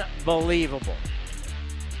 Unbelievable.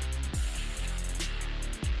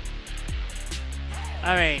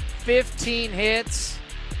 I mean, 15 hits.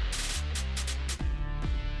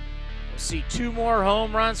 see, 2 more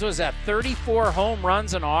home runs. Was that 34 home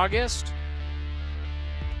runs in August?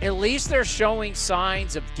 At least they're showing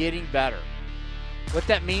signs of getting better. What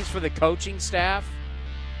that means for the coaching staff,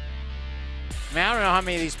 I mean, I don't know how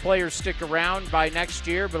many of these players stick around by next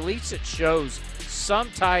year, but at least it shows some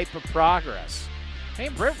type of progress. Hey,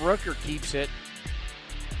 Brent Rooker keeps it.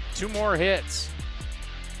 2 more hits.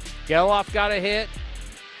 Geloff got a hit,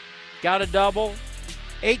 got a double.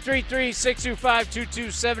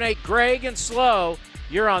 833-625-2278. Greg and Slow,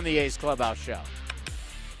 you're on the A's Clubhouse Show.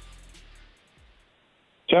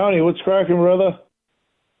 Tony, what's cracking, brother?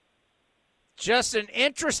 Just an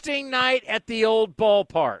interesting night at the old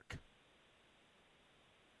ballpark.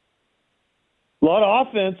 A lot of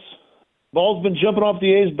offense. Ball's been jumping off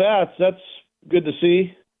the A's bats. That's good to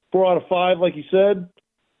see. 4 out of 5, like you said.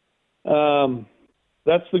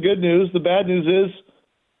 That's the good news. The bad news is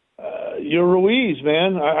you're Ruiz,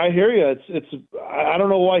 man. I hear you. I don't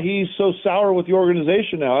know why he's so sour with the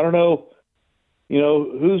organization now. I don't know,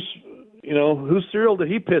 whose cereal did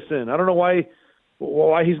he piss in? I don't know why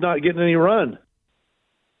he's not getting any run.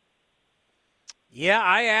 Yeah,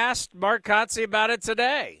 I asked Mark Kotze about it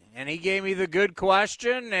today, and he gave me the good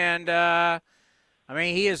question. And,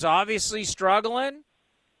 he is obviously struggling.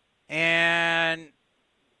 And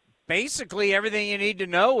basically everything you need to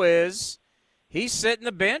know is he's sitting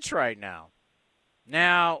the bench right now.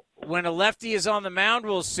 Now, when a lefty is on the mound,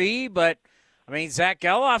 we'll see. But, Zach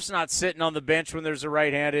Geloff's not sitting on the bench when there's a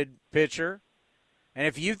right-handed pitcher. And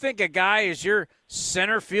if you think a guy is your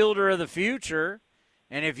center fielder of the future,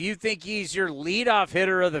 and if you think he's your leadoff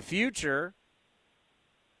hitter of the future,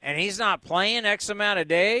 and he's not playing X amount of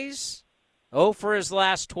days, for his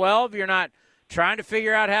last 12, you're not trying to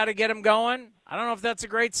figure out how to get him going, I don't know if that's a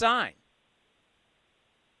great sign.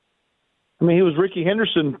 He was Ricky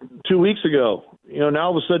Henderson 2 weeks ago. Now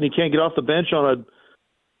all of a sudden he can't get off the bench on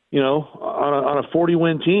a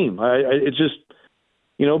 40-win team. It's just,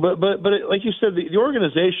 but like you said, the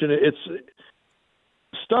organization, it's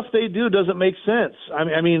stuff they do doesn't make sense.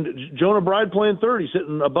 Jonah Bride playing third, he's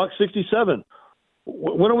hitting $167.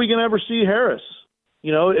 When are we going to ever see Harris?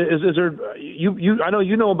 Is there I know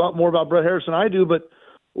you know more about Brett Harris than I do, but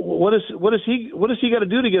what is he got to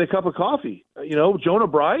do to get a cup of coffee? Jonah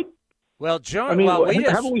Bride? Well, Jonah.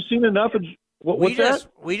 Haven't we seen enough? We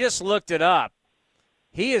just looked it up.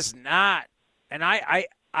 He is not, and I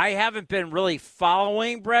haven't been really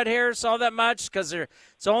following Brett Harris all that much because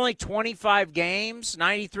it's only 25 games,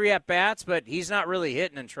 93 at bats, but he's not really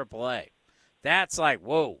hitting in AAA. That's like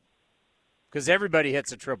whoa, because everybody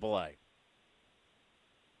hits at AAA.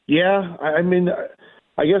 Yeah, I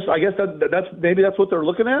guess that's what they're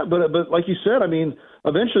looking at. But like you said,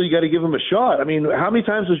 eventually you got to give him a shot. How many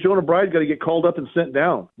times has Jonah Bride got to get called up and sent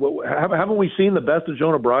down? Haven't we seen the best of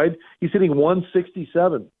Jonah Bride? He's hitting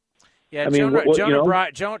 167. Yeah,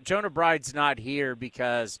 Jonah Bride's not here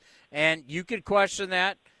because, and you could question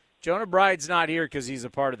that. Jonah Bride's not here because he's a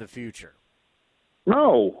part of the future.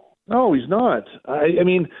 No, he's not.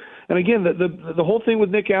 And again, the whole thing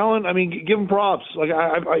with Nick Allen, give him props. Like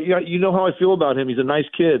you know how I feel about him. He's a nice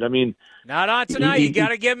kid. Not on tonight. You got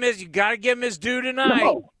to give him his due tonight.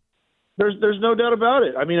 No, there's no doubt about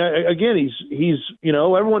it. Again, he's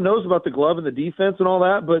everyone knows about the glove and the defense and all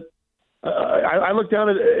that, but I look down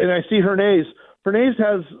at it and I see Hernandez. Hernandez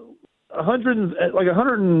has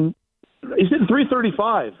 100. He's hitting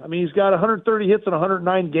 335. He's got 130 hits in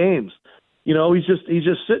 109 games. He's just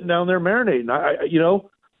sitting down there marinating.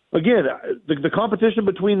 Again, the competition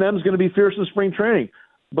between them is going to be fierce in spring training.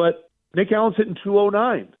 But Nick Allen's hitting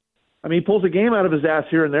 209. He pulls a game out of his ass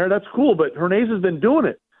here and there. That's cool, but Hernandez has been doing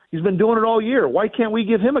it. He's been doing it all year. Why can't we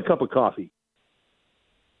give him a cup of coffee?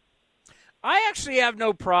 I actually have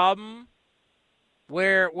no problem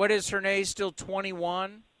what is Hernandez, still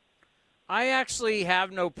 21? I actually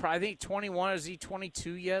have no problem. I think 21. Is he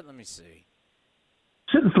 22 yet? Let me see.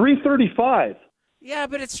 He's hitting 335. Yeah,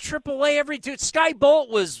 but it's AAA every two. Sky Bolt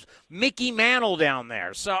was Mickey Mantle down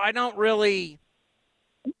there, so I don't really.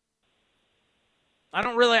 Yeah,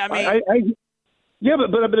 but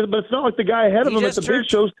it's not like the guy ahead of him at the big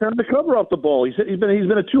show's tearing the cover off the ball. He's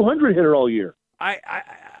been a 200 hitter all year.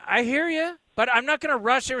 I hear you, but I'm not going to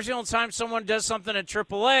rush every single time someone does something at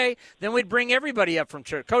AAA. Then we'd bring everybody up from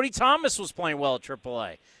AAA. Cody Thomas was playing well at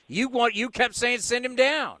AAA. You kept saying send him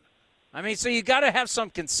down. So you got to have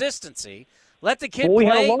some consistency. Let the kid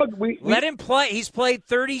play. Let him play. He's played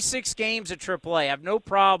 36 games at AAA. I have no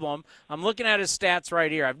problem. I'm looking at his stats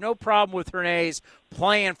right here. I have no problem with Hernandez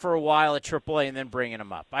playing for a while at AAA and then bringing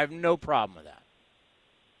him up. I have no problem with that.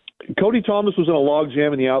 Cody Thomas was in a log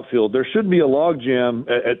jam in the outfield. There should be a log jam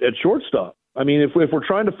at shortstop. If we're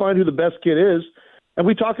trying to find who the best kid is, And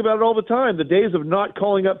we talk about it all the time. The days of not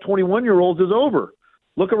calling up 21-year-olds is over.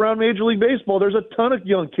 Look around Major League Baseball. There's a ton of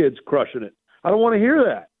young kids crushing it. I don't want to hear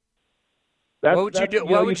that. What would you do?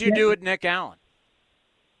 What would you do with Nick Allen?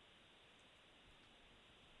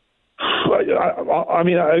 I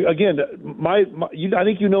mean, again, I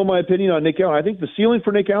think you know my opinion on Nick Allen. I think the ceiling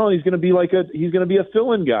for Nick Allen, he's going to be a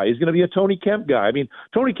fill-in guy. He's going to be a Tony Kemp guy. I mean,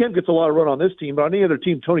 Tony Kemp gets a lot of run on this team, but on any other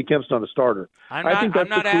team, Tony Kemp's not a starter. I'm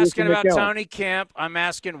not asking about Tony Kemp. I'm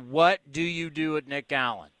asking, what do you do with Nick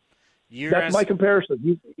Allen? That's my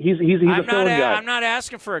comparison. He's a fill-in guy. I'm not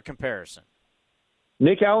asking for a comparison.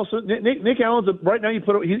 Nick Allen's right now.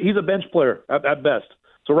 He's a bench player at best.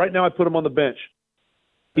 So right now I put him on the bench.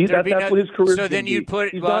 That's what his career. So then you'd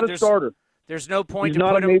put. He's not a starter. There's no point. He's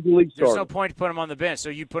not a major league starter. There's no point to put him on the bench. So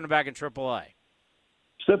you put him back in AAA.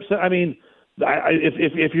 I mean,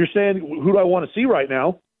 if you're saying who do I want to see right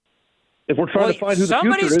now, if we're trying to find who the future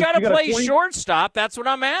is, somebody's got to play shortstop. That's what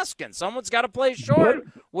I'm asking. Someone's got to play short.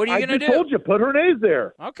 What are you going to do? I told you, put Hernandez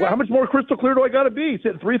there. Okay. Well, how much more crystal clear do I got to be? He's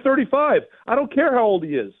hitting 335. I don't care how old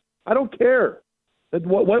he is. I don't care.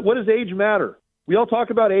 What does age matter? We all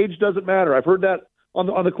talk about age doesn't matter. I've heard that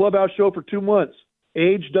on the Clubhouse show for 2 months.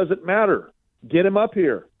 Age doesn't matter. Get him up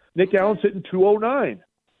here. Nick Allen's hitting 209.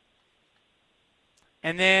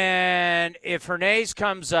 And then if Hernandez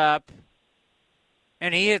comes up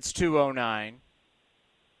and he hits 209,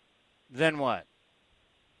 then what?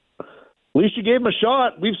 At least you gave him a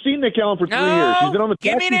shot. We've seen Nick Allen for 3 years. He's been on the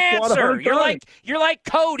give me an squad answer. 100 times. You're like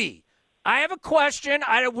Cody. I have a question.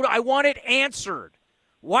 I want it answered.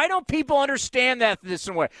 Why don't people understand that this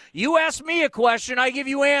way? You ask me a question, I give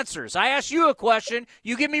you answers. I ask you a question,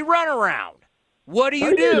 you give me runaround. What do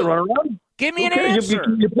you do? Give me an answer.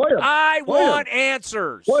 You play him. I want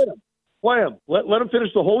answers. Play him. Let him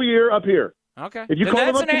finish the whole year up here. Okay. If you call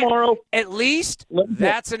him up tomorrow. At least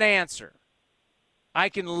that's an answer. I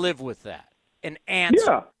can live with that. An answer.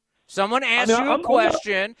 Yeah. Someone asks you a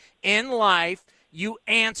question in life, you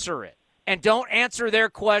answer it. And don't answer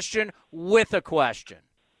their question with a question.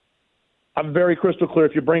 I'm very crystal clear.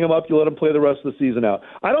 If you bring him up, you let him play the rest of the season out.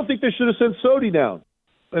 I don't think they should have sent Sodi down,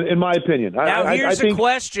 in my opinion. Now, here's a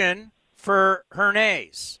question for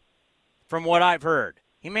Hernandez, from what I've heard.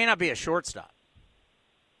 He may not be a shortstop.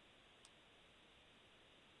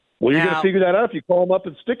 Well, you're going to figure that out. If you call him up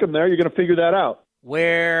and stick him there, you're going to figure that out.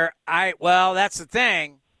 Well, that's the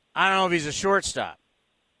thing. I don't know if he's a shortstop.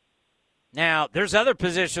 Now, there's other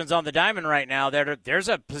positions on the diamond right now. There's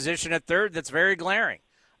a position at third that's very glaring.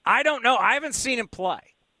 I don't know. I haven't seen him play.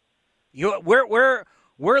 We're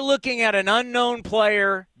looking at an unknown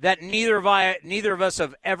player that neither of us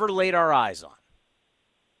have ever laid our eyes on.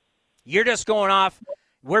 You're just going off.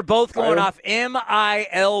 We're both going off MILB.com.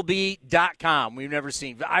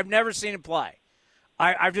 I've never seen him play.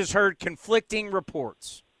 I've just heard conflicting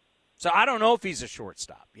reports. So I don't know if he's a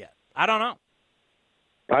shortstop yet. I don't know.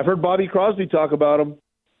 I've heard Bobby Crosby talk about him.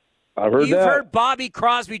 You've heard Bobby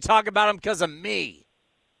Crosby talk about him because of me.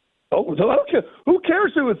 Oh, so I don't care. Who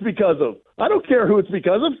cares who it's because of? I don't care who it's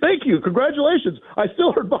because of. Thank you. Congratulations. I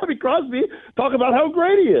still heard Bobby Crosby talk about how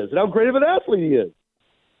great he is and how great of an athlete he is.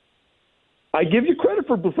 I give you credit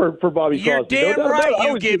for Bobby Crosby. You're damn right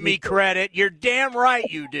you give me credit. You're damn right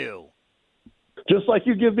you do. Just like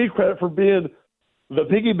you give me credit for being the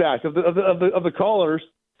piggyback of the callers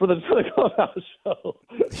for the Clubhouse show.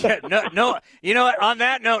 No. You know what? On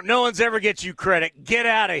that note, no one's ever gets you credit. Get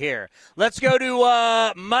out of here. Let's go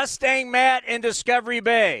to Mustang Matt in Discovery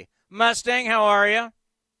Bay. Mustang, how are you?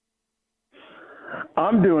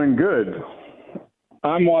 I'm doing good.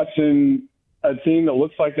 I'm watching a team that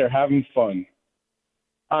looks like they're having fun.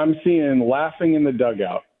 I'm seeing laughing in the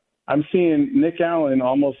dugout. I'm seeing Nick Allen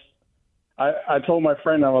almost – I told my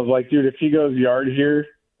friend, I was like, dude, if he goes yard here,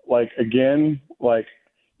 like, again, like –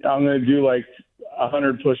 I'm going to do like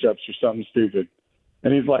 100 push-ups or something stupid.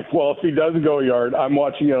 And he's like, well, if he doesn't go yard, I'm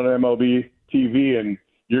watching it on MLB TV and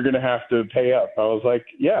you're going to have to pay up. I was like,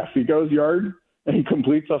 yeah, if he goes yard and he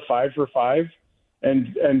completes a 5 for 5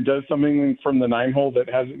 and does something from the 9-hole that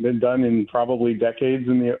hasn't been done in probably decades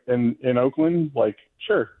in Oakland, like,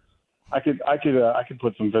 sure, I could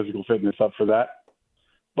put some physical fitness up for that.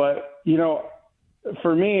 But, you know,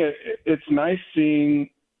 for me, it's nice seeing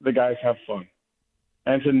the guys have fun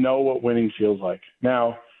and to know what winning feels like.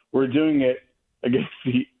 Now, we're doing it against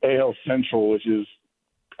the AL Central, which is,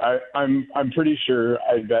 I'm pretty sure,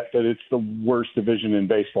 I bet that it's the worst division in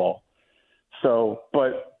baseball. So,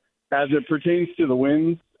 but as it pertains to the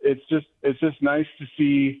wins, it's just nice to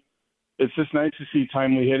see. It's just nice to see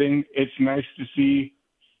timely hitting. It's nice to see,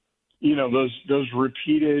 you know, those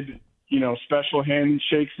repeated, you know, special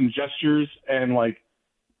handshakes and gestures, and like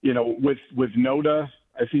with Noda,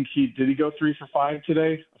 I think he go 3 for 5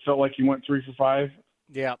 today. I felt like he went 3 for 5.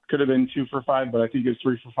 Yeah. Could have been 2 for 5, but I think it was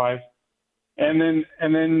 3 for 5. And then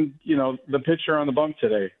the pitcher on the bump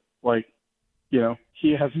today,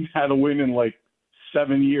 he hasn't had a win in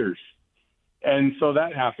 7 years. And so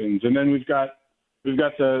that happens. And then we've got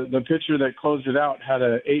the pitcher that closed it out, had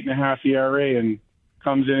a 8.5 ERA and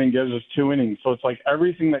comes in and gives us 2 innings. So it's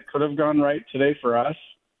everything that could have gone right today for us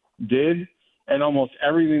did, and almost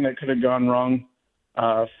everything that could have gone wrong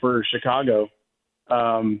for Chicago.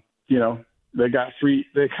 They got 3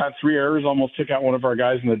 errors, almost took out one of our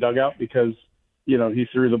guys in the dugout because, he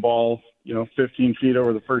threw the ball, 15 feet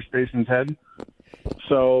over the first baseman's head.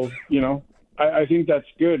 So, I think that's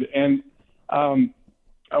good. And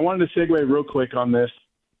I wanted to segue real quick on this.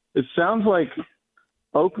 It sounds like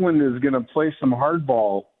Oakland is going to play some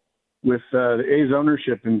hardball with the A's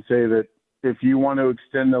ownership and say that if you want to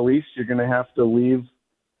extend the lease, you're going to have to leave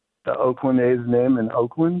the Oakland A's name in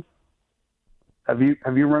Oakland. Have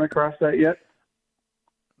you run across that yet?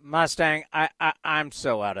 Mustang, I'm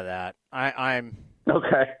so out of that. I'm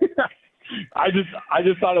okay. I just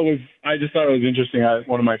thought it was interesting.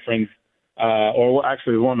 One of my friends, or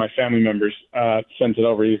actually one of my family members, sent it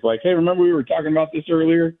over. He's like, "Hey, remember we were talking about this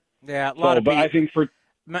earlier?" Yeah, a lot of people. But I think for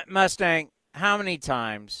Mustang, how many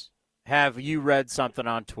times have you read something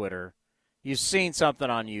on Twitter, you've seen something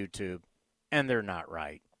on YouTube, and they're not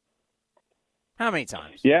right? How many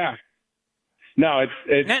times? Yeah. No,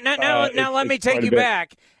 it's now let me take you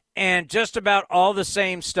back. And just about all the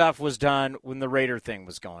same stuff was done when the Raider thing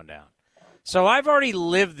was going down. So I've already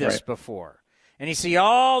lived this before. And you see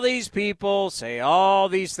all these people say all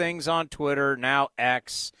these things on Twitter, now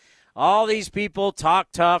X. All these people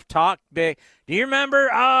talk tough, talk big. Do you remember?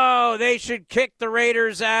 Oh, they should kick the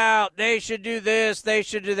Raiders out. They should do this. They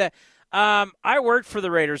should do that. I worked for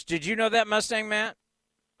the Raiders. Did you know that, Mustang Matt?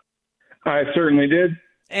 I certainly did.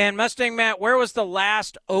 And Mustang Matt, where was the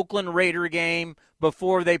last Oakland Raider game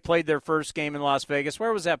before they played their first game in Las Vegas?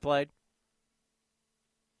 Where was that played?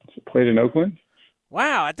 Played in Oakland?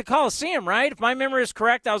 Wow, at the Coliseum, right? If my memory is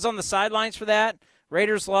correct, I was on the sidelines for that.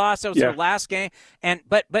 Raiders lost. That was their last game.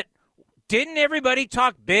 But didn't everybody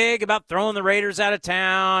talk big about throwing the Raiders out of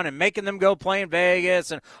town and making them go play in Vegas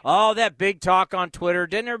and all that big talk on Twitter?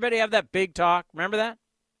 Didn't everybody have that big talk? Remember that?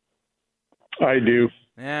 I do.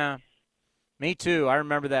 Yeah. Me too. I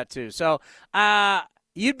remember that too. So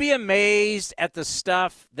you'd be amazed at the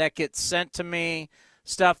stuff that gets sent to me,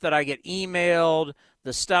 stuff that I get emailed,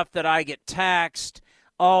 the stuff that I get texted,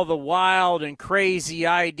 all the wild and crazy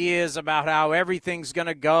ideas about how everything's going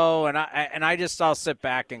to go. And I'll sit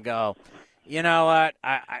back and go, you know what?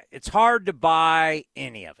 It's hard to buy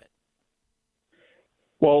any of it.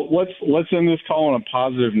 Well, let's end this call on a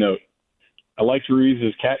positive note. I liked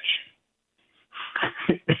Ruiz's catch.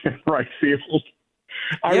 Right field.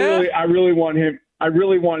 I really want him. I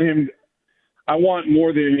want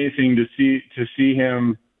more than anything to see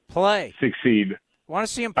him play, succeed. I want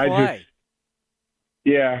to see him play.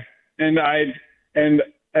 And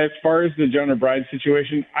as far as the Jonah Bride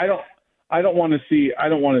situation, I don't want to see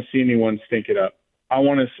anyone stink it up. I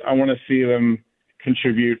want to see them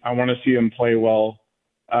contribute. I want to see them play well.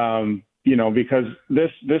 Because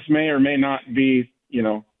this may or may not be,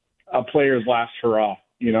 a player's last hurrah.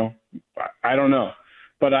 I don't know,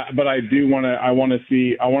 but I do want to. I want to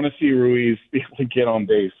see Ruiz be able to get on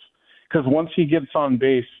base, because once he gets on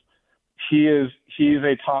base, he is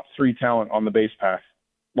a top 3 talent on the base path.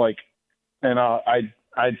 I'd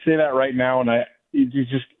say that right now, and you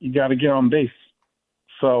got to get on base.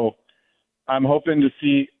 So I'm hoping to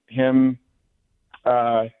see him,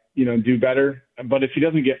 do better. But if he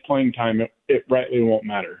doesn't get playing time, it rightly won't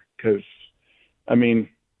matter, because,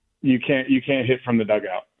 you can't hit from the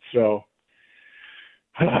dugout. So,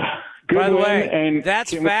 by the way,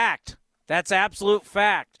 that's fact. That's absolute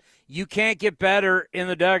fact. You can't get better in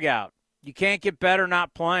the dugout. You can't get better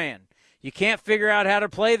not playing. You can't figure out how to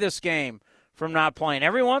play this game from not playing.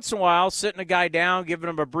 Every once in a while, sitting a guy down, giving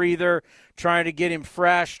him a breather, trying to get him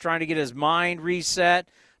fresh, trying to get his mind reset.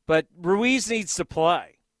 But Ruiz needs to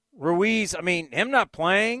play. Him not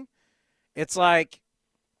playing, it's like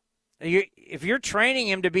if you're training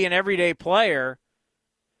him to be an everyday player,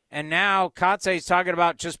 and now Kotze's talking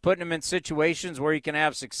about just putting him in situations where he can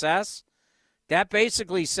have success, that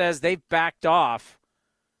basically says they've backed off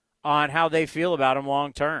on how they feel about him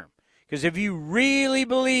long term. Because if you really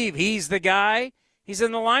believe he's the guy, he's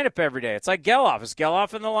in the lineup every day. It's like Geloff. Is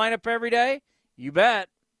Geloff in the lineup every day? You bet.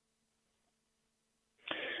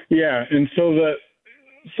 Yeah, and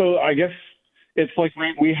so I guess it's like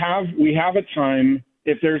we have a time.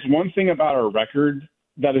 If there's one thing about our record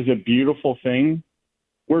that is a beautiful thing,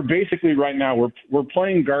 we're basically right now we're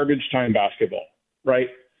playing garbage time basketball, right?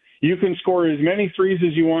 You can score as many threes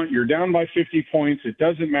as you want. You're down by 50 points. It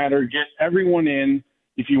doesn't matter. Get everyone in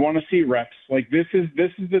if you want to see reps. Like this is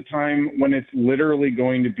the time when it's literally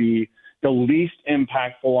going to be the least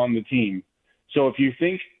impactful on the team. So if you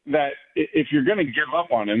think that if you're going to give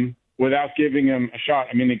up on him without giving him a shot,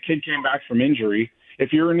 I mean, the kid came back from injury.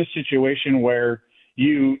 If you're in a situation where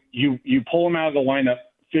you pull him out of the lineup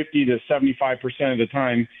 50 to 75% of the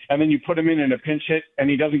time, and then you put him in a pinch hit and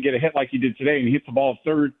he doesn't get a hit like he did today and he hits the ball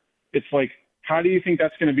third, it's like, how do you think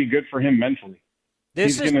that's going to be good for him mentally?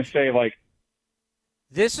 He's going to say, like...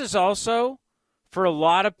 This is also, for a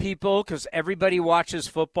lot of people, because everybody watches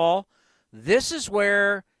football, this is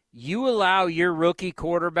where you allow your rookie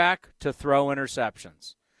quarterback to throw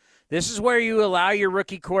interceptions. This is where you allow your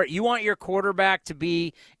rookie you want your quarterback to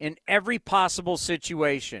be in every possible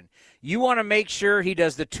situation. You want to make sure he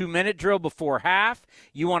does the 2-minute drill before half.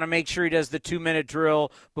 You want to make sure he does the 2-minute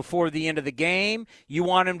drill before the end of the game. You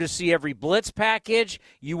want him to see every blitz package.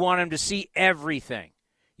 You want him to see everything.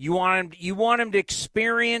 You want him to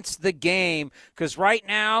experience the game, because right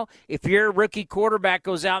now, if your rookie quarterback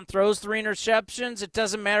goes out and throws 3 interceptions, it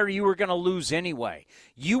doesn't matter. You were going to lose anyway.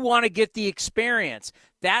 You want to get the experience.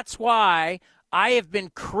 That's why I have been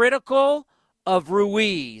critical of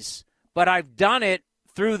Ruiz, but I've done it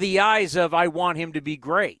through the eyes of I want him to be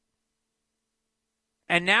great.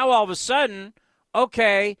 And now all of a sudden,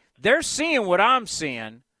 okay, they're seeing what I'm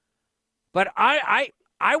seeing, but I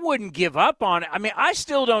wouldn't give up on it. I mean, I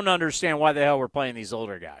still don't understand why the hell we're playing these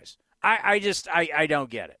older guys. I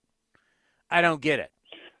don't get it. I don't get it.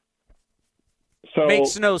 So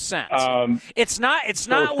makes no sense. It's not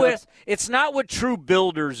what true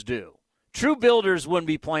builders do. True builders wouldn't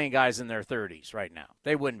be playing guys in their 30s right now.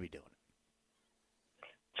 They wouldn't be doing it.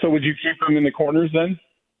 So would you keep him in the corners then,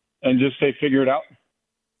 and just say figure it out?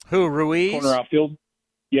 Who, Ruiz? Corner outfield.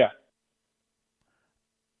 Yeah.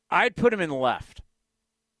 I'd put him in the left.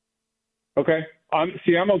 Okay. I'm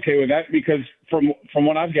okay with that because from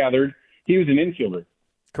what I've gathered, he was an infielder.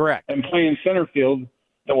 Correct. And playing center field,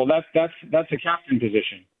 well, that's a captain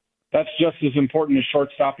position. That's just as important as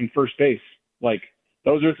shortstop and first base. Like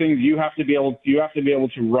those are things you have to be able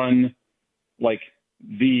to run, like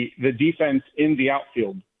the defense in the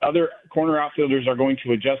outfield. Other corner outfielders are going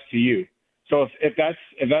to adjust to you. So if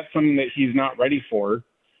that's something that he's not ready for,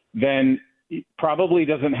 then he probably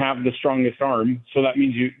doesn't have the strongest arm. So that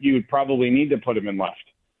means you would probably need to put him in left.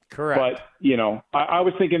 Correct. But, I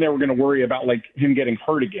was thinking they were going to worry about like him getting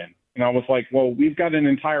hurt again. And I was like, well, we've got an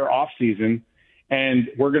entire off season and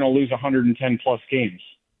we're going to lose 110 plus games.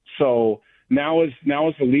 So now is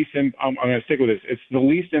the least, I'm going to stick with this. It's the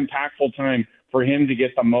least impactful time for him to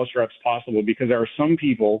get the most reps possible, because there are some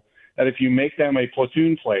people that if you make them a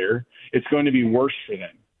platoon player, it's going to be worse for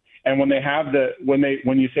them. And when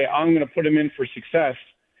you say, I'm going to put him in for success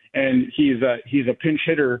and he's a pinch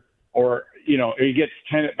hitter, or, he gets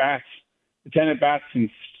 10 at bats in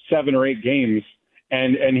 7 or 8 games,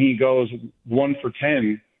 and he goes 1 for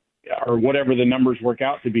 10 or whatever the numbers work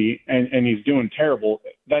out to be, and he's doing terrible,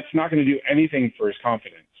 that's not going to do anything for his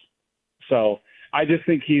confidence. So I just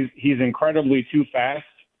think he's incredibly too fast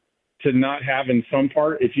to not have in some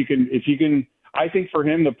part. If you can, I think for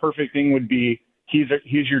him, the perfect thing would be he's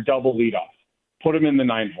your double leadoff. Put him in the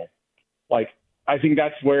 9 hole. Like, I think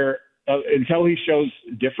that's where, until he shows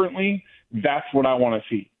differently, that's what I want to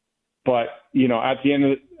see. But, at the end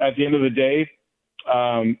of the day,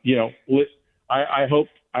 I hope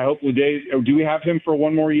Ledet, do we have him for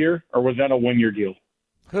 1 more year, or was that a 1-year deal?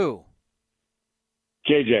 Who?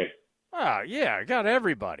 JJ. Oh, yeah, I got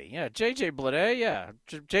everybody. Yeah, J.J. Bleday, yeah.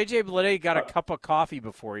 J.J. Bleday got a cup of coffee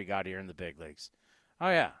before he got here in the big leagues. Oh,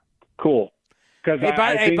 yeah. Cool.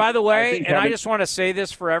 By the way, I just want to say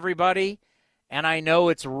this for everybody, and I know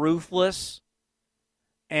it's ruthless,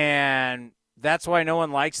 and that's why no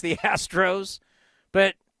one likes the Astros,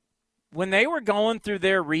 but when they were going through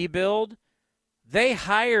their rebuild, they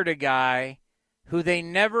hired a guy who they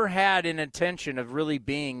never had an intention of really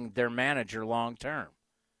being their manager long term.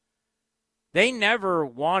 They never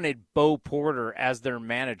wanted Bo Porter as their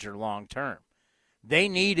manager long term. They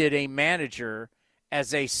needed a manager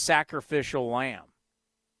as a sacrificial lamb.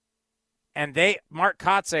 And Mark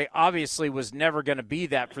Kotze obviously was never going to be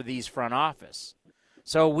that for these front office.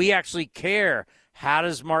 So we actually care. How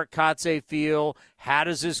does Mark Kotze feel? How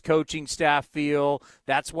does his coaching staff feel?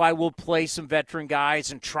 That's why we'll play some veteran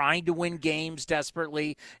guys and trying to win games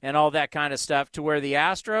desperately and all that kind of stuff, to where the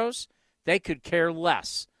Astros, they could care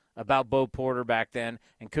less about Bo Porter back then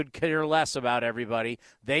and could care less about everybody.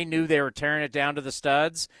 They knew they were tearing it down to the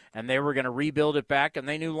studs, and they were going to rebuild it back, and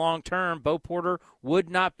they knew long-term Bo Porter would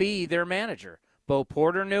not be their manager. Bo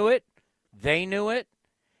Porter knew it. They knew it.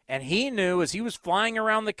 And he knew as he was flying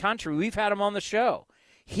around the country, we've had him on the show,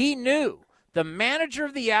 he knew, the manager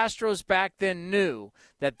of the Astros back then knew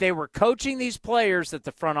that they were coaching these players that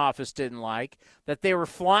the front office didn't like, that they were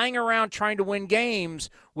flying around trying to win games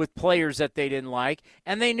with players that they didn't like,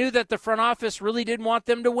 and they knew that the front office really didn't want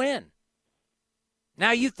them to win.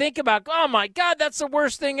 Now you think about, oh my God, that's the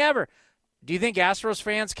worst thing ever. Do you think Astros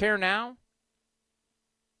fans care now?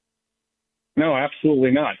 No,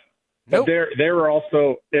 absolutely not. Nope. But they were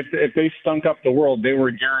also, if they stunk up the world, they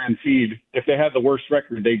were guaranteed, if they had the worst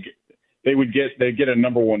record, they'd get a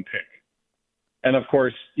number one pick. And of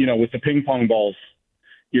course, with the ping pong balls,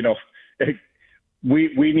 we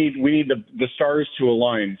need the stars to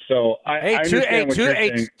align. So I understand what you're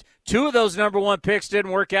saying. Two of those number one picks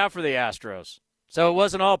didn't work out for the Astros, so it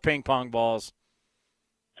wasn't all ping pong balls.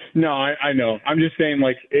 No, I know. I'm just saying,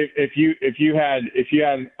 like, if you had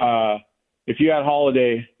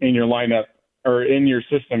Holiday in your lineup or in your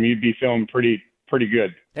system, you'd be feeling pretty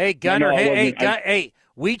good. Hey, Gunnar. Hey,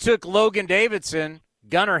 we took Logan Davidson.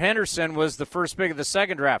 Gunnar Henderson was the first pick of the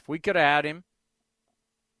second draft. We could have had him.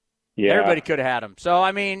 Yeah. Everybody could have had him. So,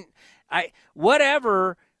 I mean,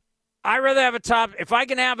 whatever. I'd rather have a top. If I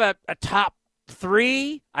can have a top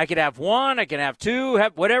three, I could have one, I can have two,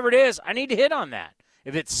 whatever it is. I need to hit on that.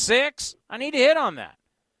 If it's 6, I need to hit on that.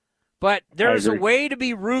 But there's a way to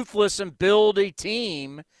be ruthless and build a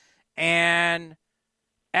team. And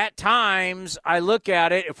at times, I look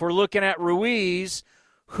at it, if we're looking at Ruiz,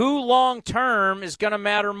 who long-term is going to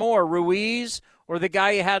matter more, Ruiz or the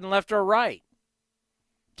guy you had in left or right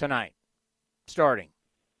tonight, starting?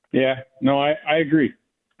 Yeah, no, I agree.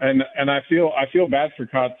 And I feel bad for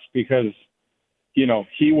Kotz because,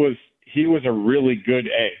 he was a really good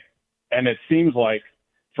A. And it seems like,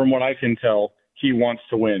 from what I can tell, he wants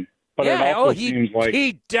to win. But it also seems like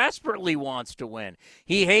he desperately wants to win.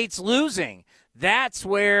 He hates losing. That's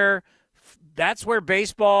where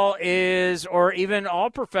baseball is, or even all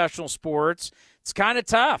professional sports. It's kind of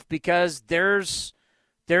tough because there's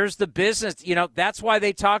the business. That's why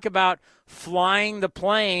they talk about flying the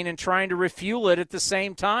plane and trying to refuel it at the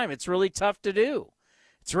same time. It's really tough to do.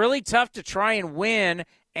 It's really tough to try and win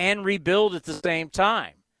and rebuild at the same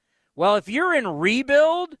time. Well, if you're in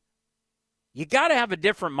rebuild, you got to have a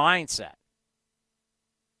different mindset.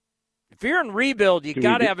 If you're in rebuild, you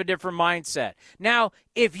got to have a different mindset. Now,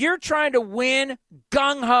 if you're trying to win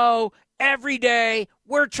gung-ho every day,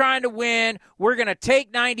 we're trying to win, we're going to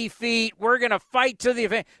take 90 feet, we're going to fight to the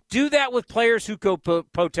event. Do that with players who could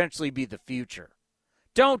potentially be the future.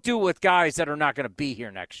 Don't do it with guys that are not going to be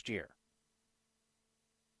here next year.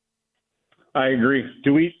 I agree.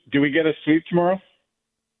 Do we get a sweep tomorrow?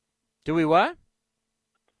 Do we what?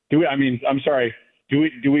 I'm sorry.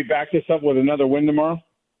 Do we back this up with another win tomorrow?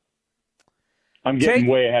 I'm getting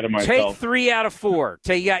way ahead of myself. Take 3 out of 4.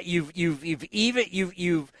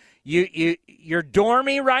 You're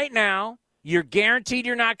dormy right now. You're guaranteed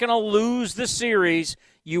you're not going to lose the series.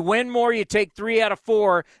 You win more, you take 3 out of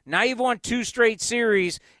 4. Now you've won 2 straight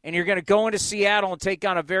series, and you're going to go into Seattle and take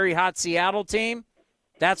on a very hot Seattle team.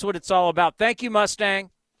 That's what it's all about. Thank you, Mustang.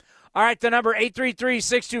 All right, the number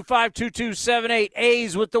 833-625-2278.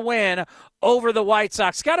 A's with the win over the White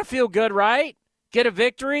Sox. Got to feel good, right? Get a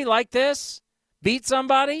victory like this? Beat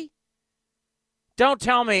somebody? Don't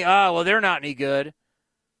tell me, they're not any good.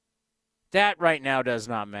 That right now does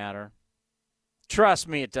not matter. Trust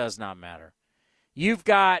me, it does not matter. You've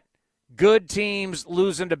got good teams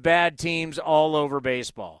losing to bad teams all over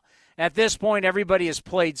baseball. At this point, everybody has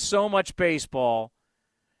played so much baseball.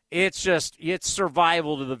 It's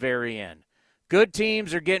survival to the very end. Good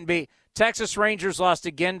teams are getting beat. Texas Rangers lost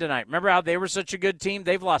again tonight. Remember how they were such a good team?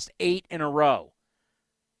 They've lost 8 in a row.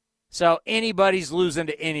 So anybody's losing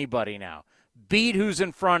to anybody now. Beat who's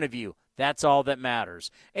in front of you. That's all that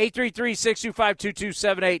matters.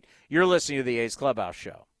 833-625-2278. You're listening to the A's Clubhouse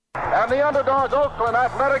Show. And the underdogs, Oakland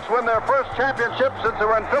Athletics, win their first championship since they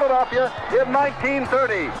were in Philadelphia in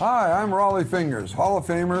 1930. Hi, I'm Raleigh Fingers, Hall of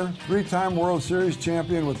Famer, 3-time World Series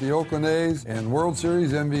champion with the Oakland A's, and World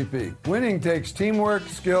Series MVP. Winning takes teamwork,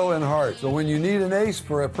 skill, and heart. So when you need an ace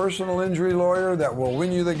for a personal injury lawyer that will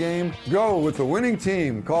win you the game, go with the winning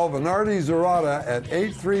team. Call Venardi Zerata at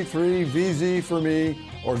 833-VZ-FOR-ME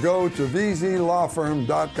or go to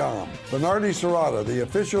vzlawfirm.com. Venardi Zerata, the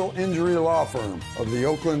official injury law firm of the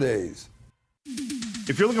Oakland A's.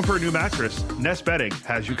 If you're looking for a new mattress, Nest Bedding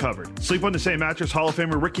has you covered. Sleep on the same mattress Hall of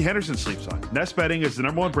Famer Ricky Henderson sleeps on. Nest Bedding is the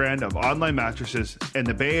 #1 brand of online mattresses and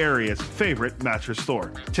the Bay Area's favorite mattress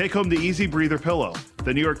store. Take home the Easy Breather pillow.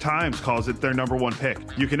 The New York Times calls it their #1 pick.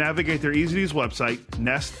 You can navigate their easy-to-use website,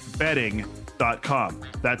 nestbedding.com.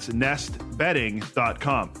 That's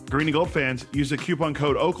nestbedding.com. Green and Gold fans, use the coupon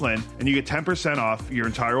code Oakland and you get 10% off your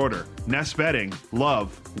entire order. Nest Bedding,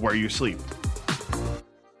 love where you sleep.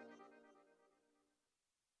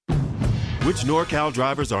 Which NorCal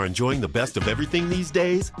drivers are enjoying the best of everything these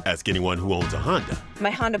days? Ask anyone who owns a Honda. My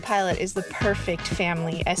Honda Pilot is the perfect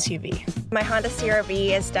family SUV. My Honda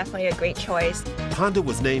CR-V is definitely a great choice. Honda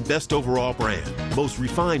was named Best Overall Brand, Most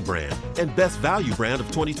Refined Brand, and Best Value Brand of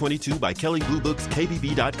 2022 by Kelley Blue Book's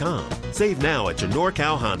KBB.com. Save now at your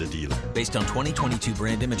NorCal Honda dealer. Based on 2022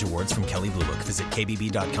 Brand Image Awards from Kelley Blue Book, visit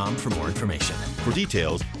KBB.com for more information. For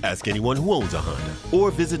details, ask anyone who owns a Honda or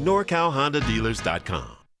visit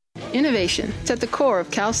NorCalHondaDealers.com. Innovation is at the core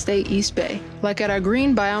of Cal State East Bay, like at our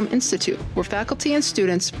Green Biome Institute, where faculty and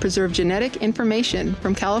students preserve genetic information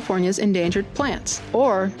from California's endangered plants,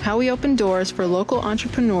 or how we open doors for local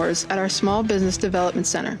entrepreneurs at our Small Business Development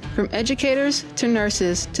Center. From educators to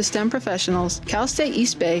nurses to STEM professionals, Cal State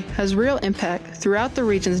East Bay has real impact throughout the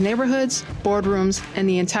region's neighborhoods, boardrooms, and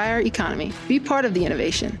the entire economy. Be part of the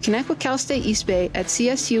innovation. Connect with Cal State East Bay at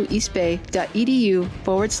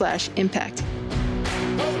csueastbay.edu/impact.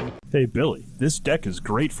 Hey, Billy, this deck is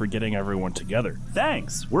great for getting everyone together.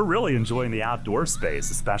 Thanks. We're really enjoying the outdoor space,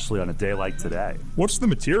 especially on a day like today. What's the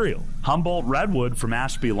material? Humboldt Redwood from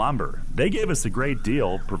Ashby Lumber. They gave us a great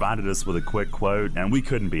deal, provided us with a quick quote, and we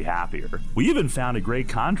couldn't be happier. We even found a great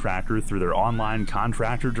contractor through their online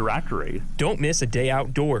contractor directory. Don't miss a day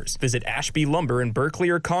outdoors. Visit Ashby Lumber in Berkeley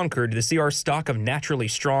or Concord to see our stock of naturally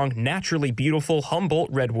strong, naturally beautiful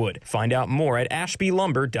Humboldt Redwood. Find out more at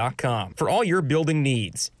ashbylumber.com for all your building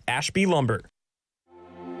needs. Ashby Lumber.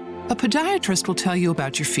 A podiatrist will tell you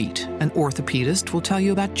about your feet. An orthopedist will tell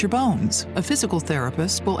you about your bones. A physical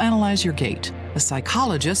therapist will analyze your gait. A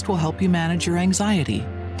psychologist will help you manage your anxiety.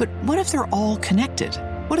 But what if they're all connected?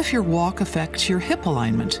 What if your walk affects your hip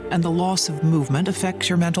alignment and the loss of movement affects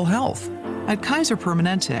your mental health? At Kaiser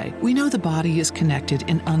Permanente, we know the body is connected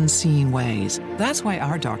in unseen ways. That's why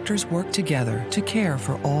our doctors work together to care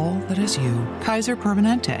for all that is you. Kaiser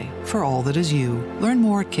Permanente, for all that is you. Learn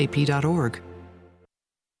more at kp.org.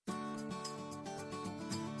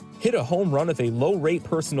 Hit a home run with a low-rate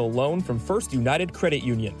personal loan from First United Credit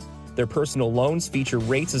Union. Their personal loans feature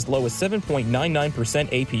rates as low as 7.99%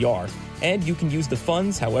 APR, and you can use the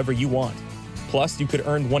funds however you want. Plus, you could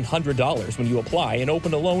earn $100 when you apply and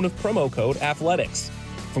open a loan with promo code ATHLETICS.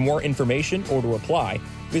 For more information or to apply,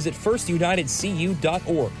 visit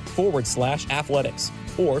firstunitedcu.org/athletics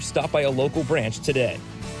or stop by a local branch today.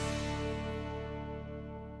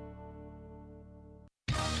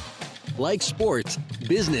 Like sports,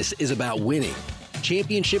 business is about winning.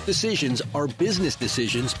 Championship decisions are business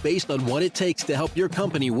decisions based on what it takes to help your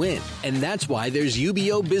company win. And that's why there's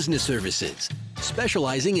UBO Business Services,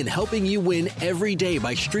 specializing in helping you win every day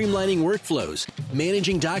by streamlining workflows,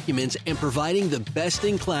 managing documents, and providing the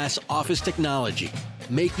best-in-class office technology.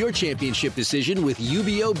 Make your championship decision with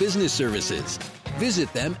UBO Business Services.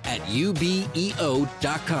 Visit them at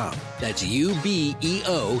ubeo.com. That's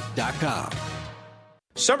ubeo.com.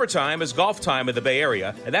 Summertime is golf time in the Bay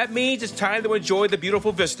Area, and that means it's time to enjoy the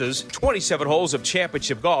beautiful vistas, 27 holes of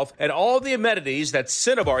championship golf, and all the amenities that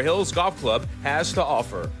Cinnabar Hills Golf Club has to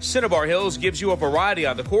offer. Cinnabar Hills gives you a variety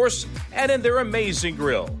on the course and in their amazing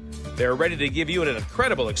grill. They're ready to give you an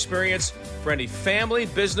incredible experience for any family,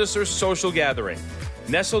 business, or social gathering.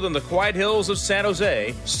 Nestled in the quiet hills of San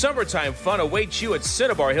Jose, summertime fun awaits you at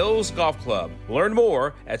Cinnabar Hills Golf Club. Learn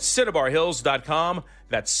more at cinnabarhills.com.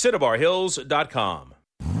 That's cinnabarhills.com.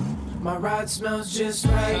 My ride smells just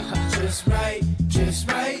right, just right,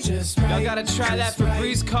 just right, just right. Y'all gotta try that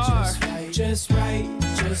Febreze car. Just right,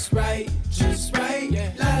 just right, just right.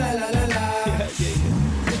 Yeah. La la la la la.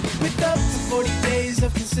 With up to 40 days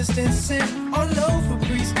of consistency, all over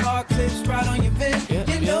Febreze car clips right on your vent.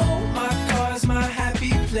 You know my car's my happy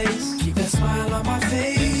place. Keep that smile on my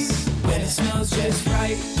face when it smells just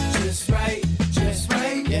right, just right, just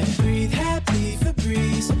right. Yeah. Breathe happy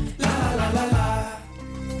Febreze. La la la la.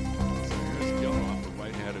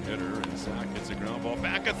 Gets a ground ball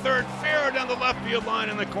back at third, fair down the left field line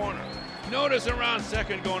in the corner. Notice around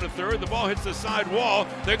second going to third. The ball hits the side wall.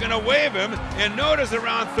 They're going to wave him. And Notice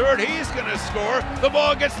around third. He's going to score. The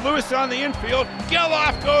ball gets loose on the infield.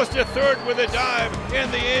 Geloff goes to third with a dive.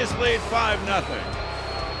 And the A's lead 5-0.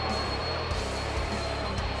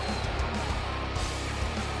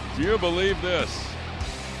 Do you believe this?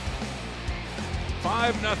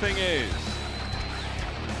 5-0 A's.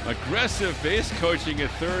 Aggressive base coaching at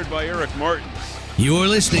third by Eric Martins. You're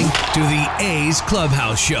listening to the A's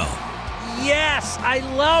Clubhouse Show. Yes, I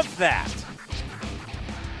love that.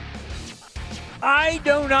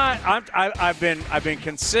 I've been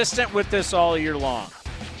consistent with this all year long.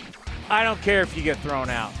 I don't care if you get thrown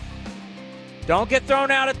out. Don't get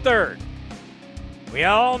thrown out at third. We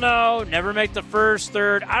all know, never make the first,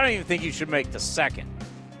 third. I don't even think you should make the second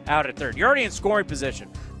out at third. You're already in scoring position.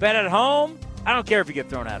 But at home, I don't care if you get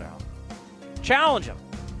thrown out at home. Challenge them.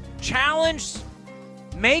 Challenge.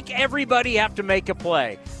 Make everybody have to make a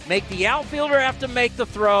play. Make the outfielder have to make the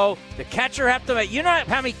throw. The catcher have to make. You know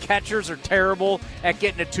how many catchers are terrible at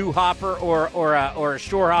getting a two-hopper or a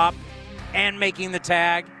short hop and making the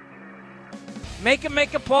tag? Make them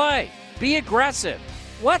make a play. Be aggressive.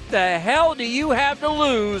 What the hell do you have to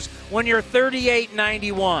lose when you're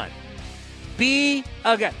 38-91? Be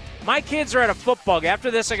again. My kids are at a football game.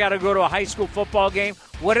 After this, I got to go to a high school football game.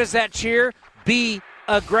 What is that cheer? Be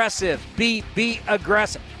aggressive. Be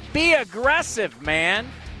aggressive. Be aggressive, man.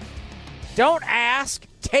 Don't ask.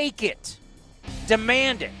 Take it.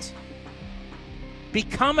 Demand it.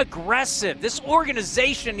 Become aggressive. This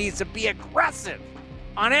organization needs to be aggressive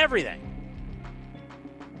on everything.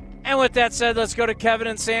 And with that said, let's go to Kevin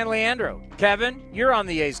in San Leandro. Kevin, you're on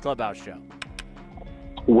the A's Clubhouse Show.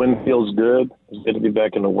 Win feels good. It's good to be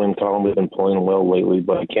back in the win column. We've been playing well lately,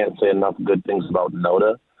 but I can't say enough good things about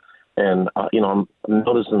Noda. And, I'm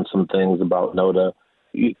noticing some things about Noda.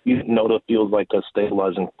 Noda feels like a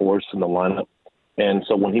stabilizing force in the lineup. And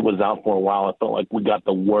so when he was out for a while, I felt like we got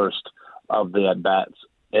the worst of the at-bats.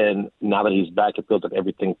 And now that he's back, it feels like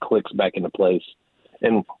everything clicks back into place.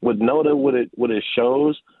 And with Noda, what it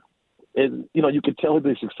shows is, you could tell he'd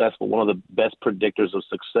be successful. One of the best predictors of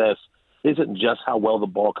success isn't just how well the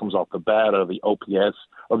ball comes off the bat or the OPS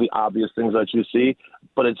or the obvious things that you see,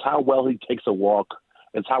 but it's how well he takes a walk.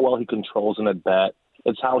 It's how well he controls an at-bat.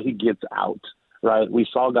 It's how he gets out, right? We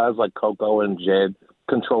saw guys like Coco and Jed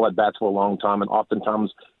control at-bats for a long time, and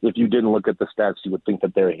oftentimes if you didn't look at the stats, you would think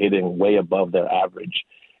that they're hitting way above their average.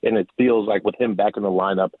 And it feels like with him back in the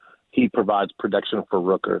lineup, he provides protection for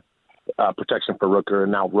Rooker,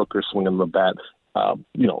 and now Rooker swinging the bat,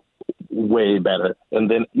 way better.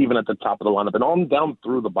 And then even at the top of the lineup and on down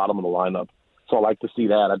through the bottom of the lineup. So I like to see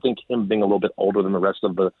that. I think him being a little bit older than the rest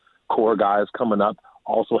of the core guys coming up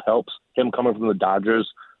also helps. Him coming from the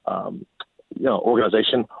Dodgers,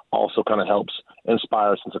 organization also kind of helps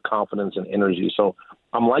inspire a sense of confidence and energy. So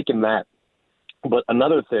I'm liking that. But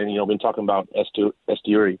another thing, we've been talking about Esteury.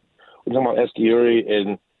 We're talking about Esteury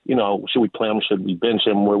and, should we play him? Should we bench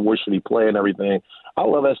him? Where should he play and everything? I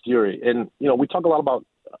love Esteury. And, we talk a lot about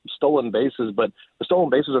stolen bases, but the stolen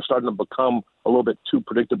bases are starting to become a little bit too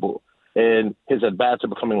predictable. And his at-bats are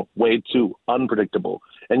becoming way too unpredictable.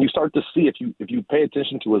 And you start to see, if you pay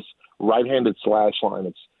attention to his right-handed slash line,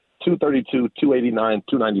 it's 232, 289,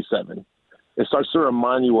 297. It starts to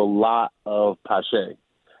remind you a lot of Pache.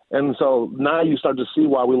 And so now you start to see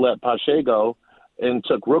why we let Pache go and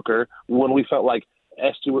took Rooker when we felt like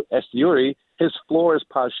Esteury, his floor is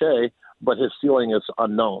Pache, but his ceiling is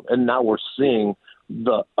unknown. And now we're seeing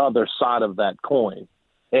the other side of that coin.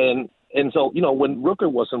 And so, when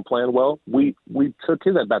Rooker wasn't playing well, we took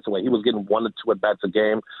his at-bats away. He was getting 1 to 2 at-bats a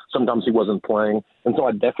game. Sometimes he wasn't playing. And so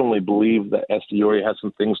I definitely believe that Esteury has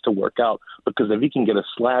some things to work out, because if he can get a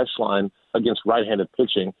slash line against right-handed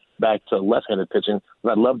pitching back to left-handed pitching,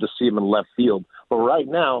 then I'd love to see him in left field. But right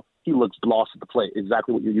now, he looks lost at the plate,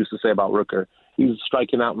 exactly what you used to say about Rooker. He's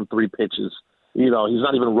striking out in 3 pitches. He's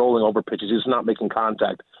not even rolling over pitches. He's not making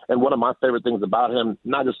contact. And one of my favorite things about him,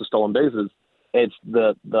 not just the stolen bases, it's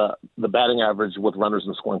the batting average with runners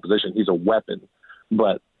in scoring position. He's a weapon,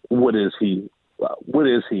 but what is he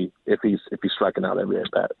if he's striking out every at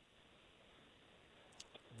bat?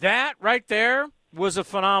 That right there was a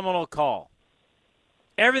phenomenal call.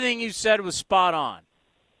 Everything you said was spot on.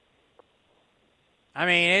 I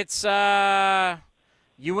mean, it's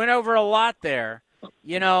you went over a lot there.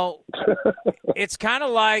 It's kind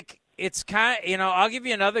of like I'll give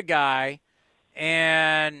you another guy,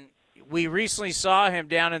 and we recently saw him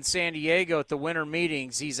down in San Diego at the winter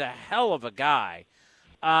meetings. He's a hell of a guy.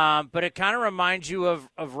 But it kind of reminds you of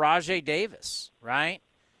Rajai Davis, right?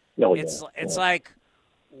 Oh, it's like,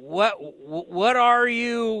 what are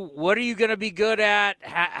you going to be good at?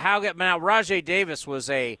 Now, Rajai Davis was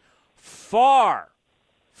a far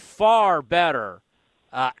better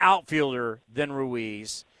outfielder than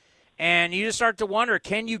Ruiz. And you just start to wonder,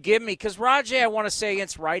 can you give me – because Rajai, I want to say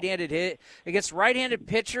against right-handed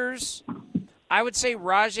pitchers, I would say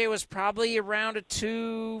Rajai was probably around a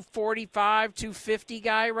 245, 250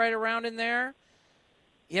 guy right around in there.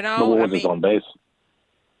 You know, what was his on base?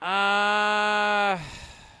 I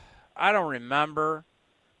don't remember.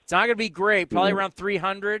 It's not going to be great, probably around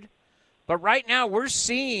 300. But right now we're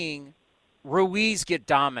seeing Ruiz get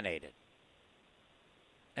dominated.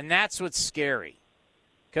 And that's what's scary.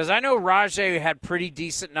 Because I know Rajay had pretty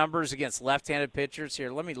decent numbers against left-handed pitchers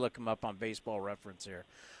here. Let me look him up on Baseball Reference here.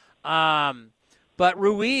 But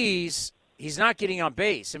Ruiz, he's not getting on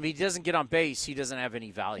base. If he doesn't get on base, he doesn't have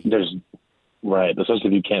any value. Right, especially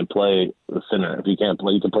if you can't play the center. If you can't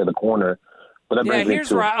play, you can play the corner. But that brings me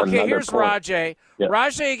to here's point. Rajay. Yeah.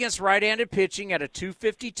 Rajay against right-handed pitching at a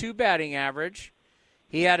 252 batting average.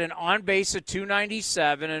 He had an on-base of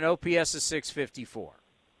 297 and OPS of 654.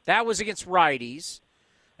 That was against righties.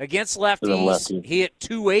 Against lefties, he hit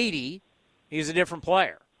 280. He's a different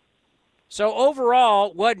player. So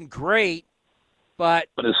overall, wasn't great, but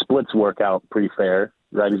his splits work out pretty fair,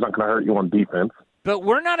 right? He's not going to hurt you on defense. But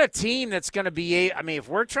we're not a team that's going to be – I mean, if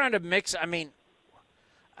we're trying to mix – I mean,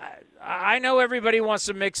 I know everybody wants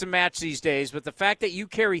to mix and match these days, but the fact that you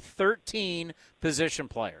carry 13 position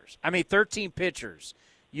players – 13 pitchers.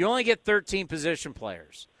 You only get 13 position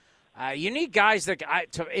players. You need guys that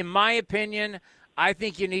 – in my opinion – I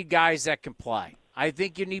think you need guys that can play. I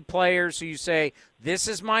think you need players who you say, this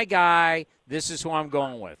is my guy, this is who I'm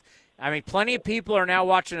going with. I mean, plenty of people are now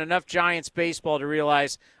watching enough Giants baseball to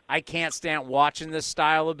realize I can't stand watching this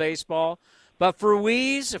style of baseball. But for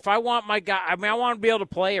Ruiz, if I want my guy, I want to be able to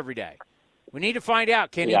play every day. We need to find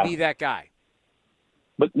out, can he be that guy?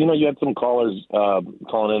 But, you had some callers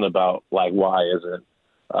calling in about, like, why isn't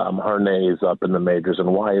Hernandez up in the majors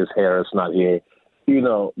and why is Harris not here?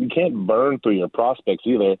 You can't burn through your prospects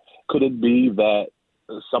either. Could it be that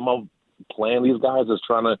some of playing these guys is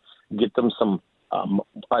trying to get them some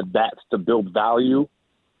at-bats to build value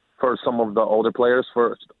for some of the older players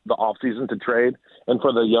for the offseason to trade? And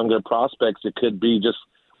for the younger prospects, it could be just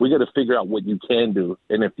we got to figure out what you can do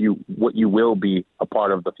and what you will be a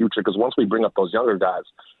part of the future. Because once we bring up those younger guys,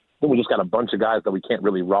 then we just got a bunch of guys that we can't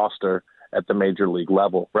really roster at the major league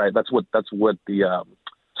level, right? That's what the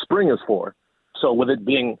spring is for. So with it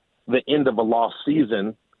being the end of a lost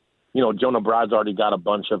season, Jonah Bride's already got a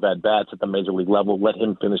bunch of at-bats at the major league level. Let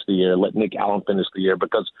him finish the year. Let Nick Allen finish the year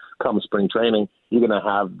because come spring training, you're going to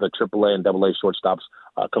have the AAA and AA shortstops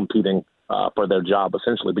competing for their job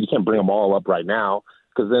essentially. But you can't bring them all up right now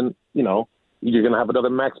because then, you're going to have another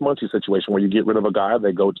Max Muncy situation where you get rid of a guy,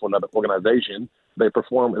 they go to another organization, they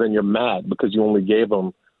perform, and then you're mad because you only gave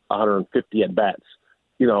them 150 at-bats,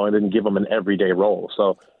 and didn't give them an everyday role.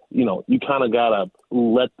 So, you kind of got to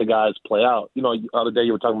let the guys play out. The other day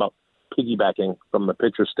you were talking about piggybacking from the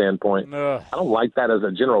pitcher standpoint. I don't like that as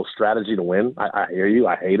a general strategy to win. I hear you.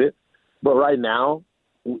 I hate it. But right now,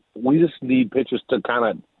 we just need pitchers to kind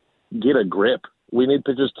of get a grip. We need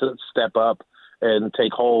pitchers to step up and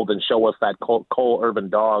take hold and show us that Cole Irvin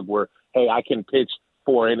dog where, hey, I can pitch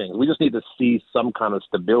 4 innings. We just need to see some kind of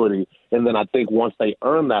stability. And then I think once they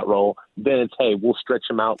earn that role, then it's, hey, we'll stretch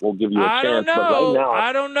them out. We'll give you a chance. But right now,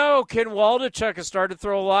 I don't know. Ken Waldichuk has started to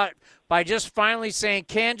throw a lot by just finally saying,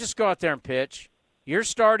 Ken, just go out there and pitch. You're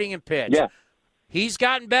starting and pitch. Yeah. He's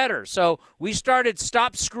gotten better. So we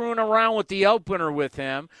stopped screwing around with the opener with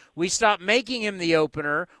him. We stopped making him the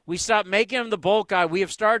opener. We stopped making him the bulk guy. We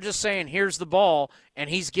have started just saying, here's the ball, and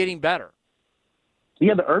he's getting better. He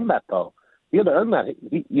had to earn that, though. He had to earn that.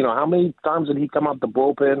 How many times did he come out the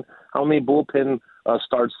bullpen? How many bullpen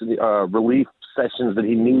starts, relief sessions did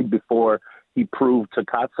he need before he proved to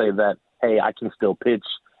Kotsay that, hey, I can still pitch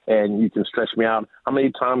and you can stretch me out? How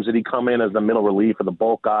many times did he come in as the middle relief or the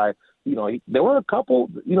bulk guy? There were a couple,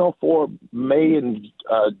 for May and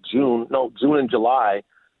June and July,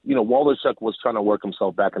 Waldichuk was trying to work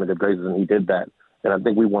himself back into good graces, and he did that. And I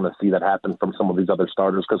think we want to see that happen from some of these other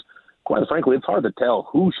starters because, quite frankly, it's hard to tell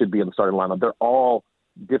who should be in the starting lineup. They're all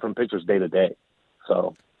different pitchers day to day.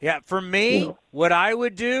 So, yeah, for me, what I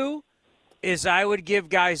would do is I would give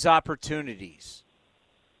guys opportunities,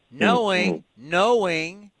 knowing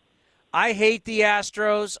I hate the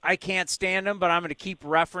Astros. I can't stand them, but I'm going to keep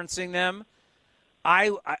referencing them.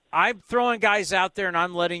 I'm throwing guys out there, and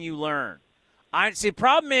I'm letting you learn. The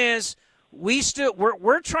problem is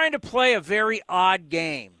we're trying to play a very odd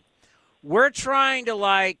game. We're trying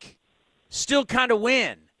to, still kind of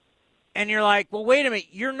win. And you're like, well, wait a minute.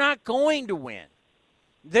 You're not going to win.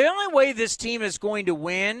 The only way this team is going to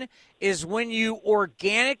win is when you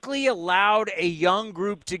organically allowed a young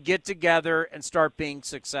group to get together and start being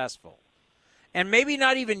successful. And maybe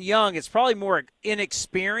not even young. It's probably more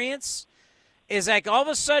inexperience. Is all of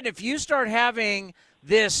a sudden, if you start having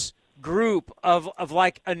this group of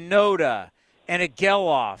like a Noda and a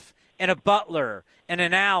Geloff and a Butler and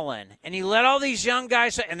an Allen, and you let all these young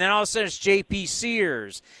guys, and then all of a sudden it's J.P.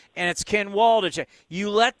 Sears and it's Ken Waldich. You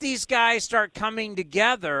let these guys start coming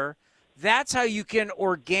together. That's how you can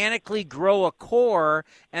organically grow a core,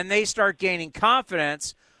 and they start gaining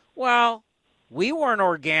confidence. Well, we weren't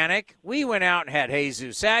organic. We went out and had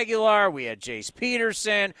Jesus Aguilar. We had Jace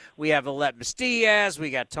Peterson. We have Aletmus Diaz. We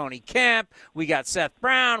got Tony Kemp. We got Seth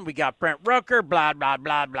Brown. We got Brent Rooker. Blah, blah,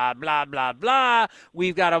 blah, blah, blah, blah, blah.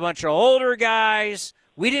 We've got a bunch of older guys.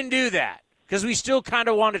 We didn't do that because we still kind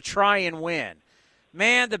of want to try and win.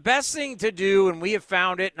 Man, the best thing to do, and we have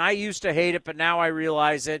found it, and I used to hate it, but now I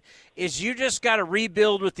realize it, is you just got to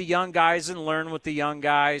rebuild with the young guys and learn with the young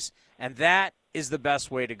guys, and that is the best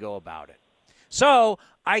way to go about it. So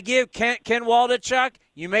I give Ken Waldachuk,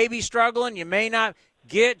 you may be struggling, you may not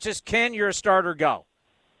get, just Ken, you're a starter, go.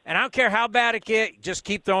 And I don't care how bad it gets, just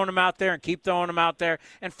keep throwing him out there and keep throwing him out there.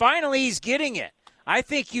 And finally, he's getting it. I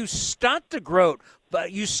think you stunt the growth,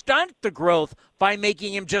 but you stunt the growth by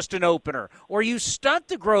making him just an opener, or you stunt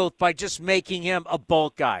the growth by just making him a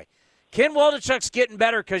bulk guy. Ken Waldachuk's getting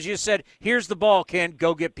better because you said, here's the ball, Ken,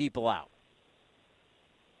 go get people out.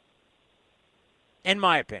 In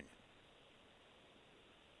my opinion.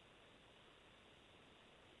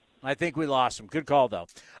 I think we lost him. Good call, though.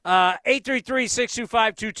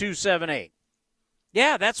 833-625-2278.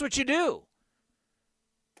 Yeah, that's what you do.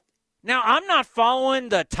 Now, I'm not following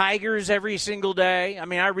the Tigers every single day. I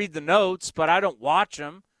mean, I read the notes, but I don't watch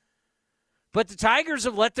them. But the Tigers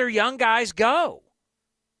have let their young guys go.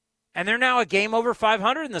 And they're now a game over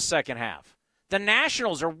 500 in the second half. The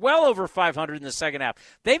Nationals are well over 500 in the second half.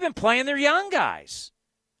 They've been playing their young guys.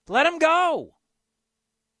 Let them go.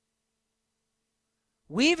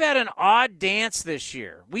 We've had an odd dance this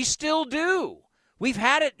year. We still do. We've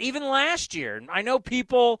had it even last year. I know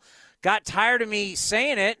people got tired of me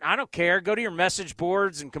saying it. I don't care. Go to your message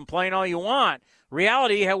boards and complain all you want.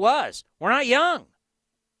 Reality, it was. We're not young.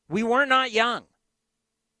 We were not young.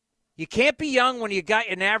 You can't be young when you got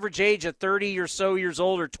an average age of 30 or so years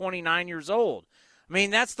old or 29 years old. I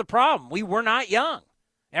mean, that's the problem. We were not young.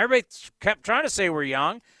 Everybody kept trying to say we're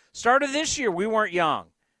young. Started this year, we weren't young.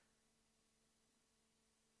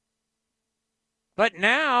 But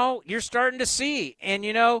now you're starting to see, and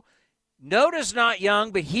you know, Noda's not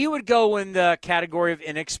young, but he would go in the category of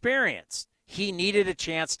inexperienced. He needed a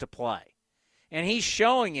chance to play. And he's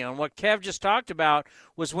showing you, and what Kev just talked about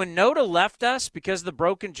was when Noda left us because of the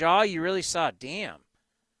broken jaw, you really saw, damn,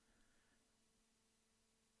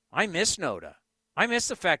 I miss Noda. I miss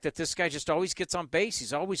the fact that this guy just always gets on base.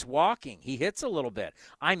 He's always walking. He hits a little bit.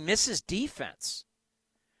 I miss his defense.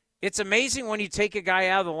 It's amazing when you take a guy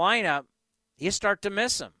out of the lineup, you start to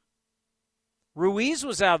miss him. Ruiz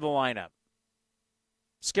was out of the lineup.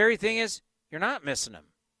 Scary thing is, you're not missing him.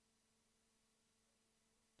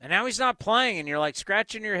 And now he's not playing, and you're like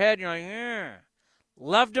scratching your head. And you're like,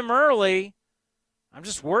 loved him early. I'm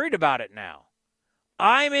just worried about it now.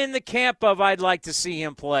 I'm in the camp of I'd like to see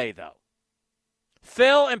him play, though.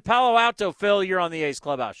 Phil in Palo Alto. Phil, you're on the A's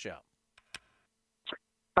Clubhouse show.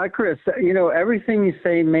 Hi, Chris. You know, everything you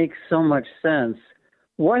say makes so much sense.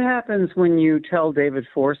 What happens when you tell David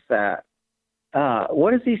Force that?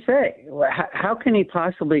 What does he say? How can he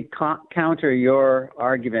possibly counter your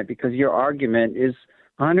argument? Because your argument is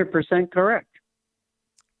 100% correct.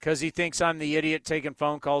 Because he thinks I'm the idiot taking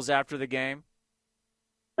phone calls after the game?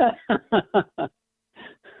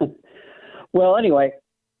 Well, anyway,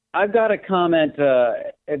 I've got a comment.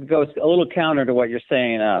 It goes a little counter to what you're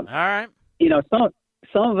saying. All right. You know,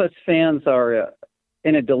 some of us fans are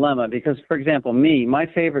in a dilemma because, for example, my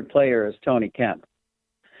favorite player is Tony Kemp.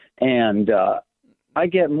 And I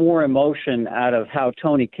get more emotion out of how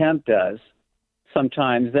Tony Kemp does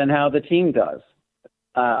sometimes than how the team does.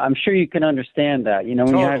 I'm sure you can understand that, you know,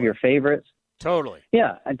 when you have your favorites. Totally.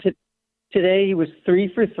 Yeah. And today he was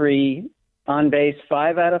 3 for 3 on base,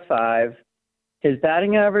 5 out of 5. His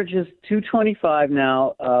batting average is 225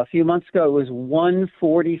 now. A few months ago, it was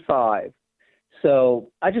 145. So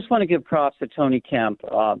I just want to give props to Tony Kemp.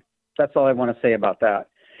 That's all I want to say about that.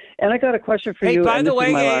 And I got a question for you. Hey, by the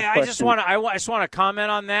way, I just want to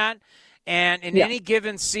comment on that. And in any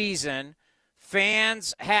given season,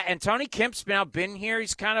 fans and Tony Kemp's now been here.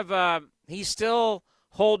 He's kind of he's still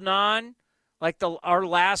holding on, like our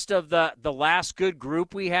last of the last good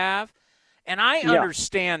group we have. And I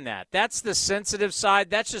understand that. That's the sensitive side.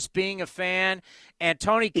 That's just being a fan. And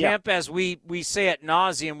Tony Kemp, as we say at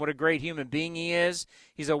nauseum, what a great human being he is.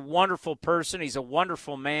 He's a wonderful person. He's a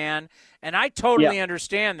wonderful man. And I totally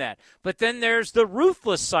understand that. But then there's the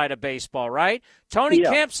ruthless side of baseball, right? Tony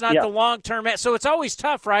Kemp's not the long-term – so it's always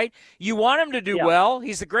tough, right? You want him to do well.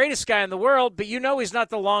 He's the greatest guy in the world, but you know he's not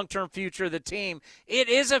the long-term future of the team. It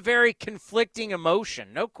is a very conflicting emotion,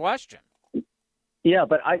 no question. Yeah,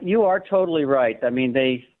 but you are totally right. I mean,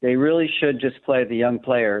 they really should just play the young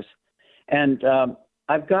players. And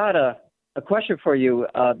I've got a question for you.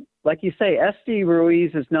 Like you say, SD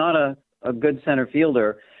Ruiz is not a good center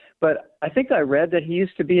fielder, but I think I read that he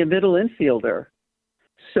used to be a middle infielder.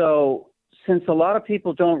 So since a lot of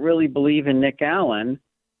people don't really believe in Nick Allen,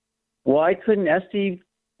 why couldn't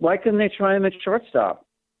they try him at shortstop?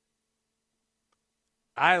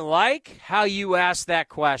 I like how you asked that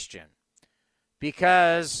question,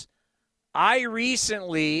 because I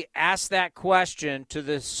recently asked that question to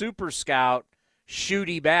the super scout,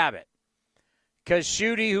 Shooty Babbitt. Because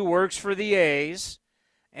Shooty, who works for the A's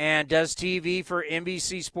and does TV for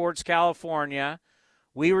NBC Sports California,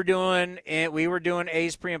 we were doing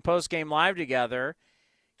A's pre- and post-game live together,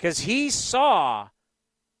 because he saw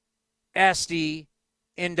Esty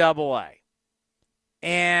in Double-A.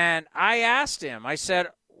 And I asked him, I said,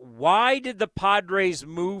 why did the Padres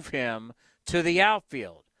move him to the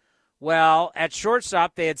outfield? Well, at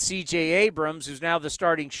shortstop, they had C.J. Abrams, who's now the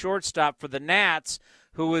starting shortstop for the Nats,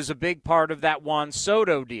 who was a big part of that Juan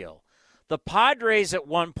Soto deal. The Padres at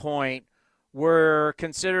one point were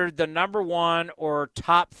considered the number one or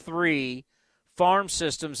top three farm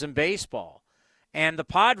systems in baseball. And the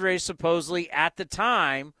Padres supposedly at the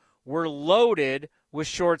time were loaded with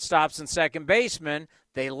shortstops and second basemen.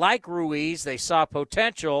 They like Ruiz, they saw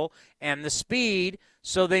potential and the speed,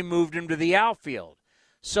 so they moved him to the outfield.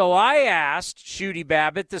 So I asked Shooty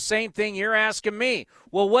Babbitt the same thing you're asking me.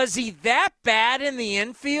 Well, was he that bad in the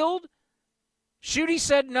infield? Shooty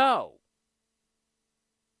said no.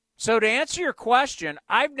 So to answer your question,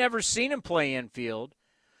 I've never seen him play infield,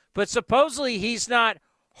 but supposedly he's not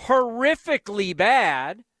horrifically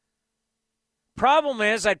bad. Problem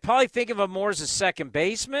is, I'd probably think of him more as a second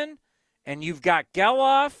baseman, and you've got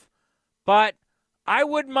Geloff, but I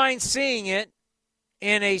wouldn't mind seeing it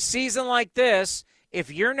in a season like this. If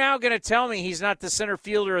you're now going to tell me he's not the center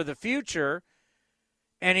fielder of the future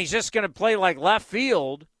and he's just going to play like left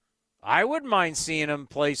field, I wouldn't mind seeing him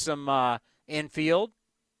play some infield.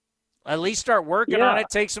 At least start working on it,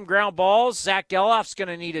 take some ground balls. Zach Geloff's going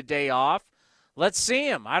to need a day off. Let's see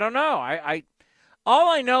him. I don't know. All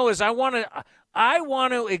I know is I want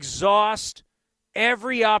to exhaust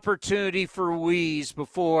every opportunity for Ruiz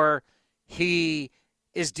before he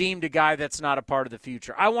is deemed a guy that's not a part of the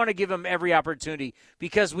future. I want to give him every opportunity,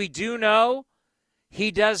 because we do know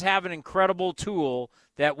he does have an incredible tool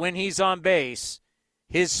that when he's on base,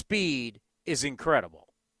 his speed is incredible.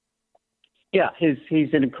 Yeah, he's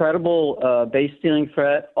an incredible base stealing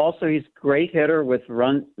threat. Also, he's a great hitter with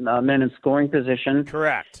men in scoring position.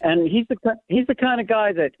 Correct. And he's the kind of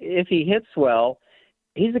guy that if he hits well,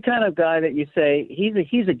 he's the kind of guy that you say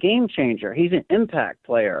he's a game changer. He's an impact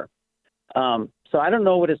player. So I don't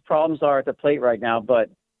know what his problems are at the plate right now, but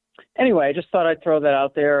anyway, I just thought I'd throw that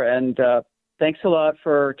out there, and thanks a lot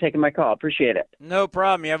for taking my call. Appreciate it. No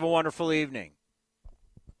problem. You have a wonderful evening.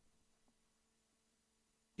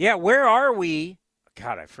 Yeah, where are we?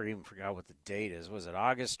 God, I even forgot what the date is. Was it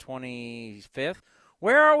August 25th?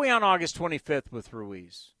 Where are we on August 25th with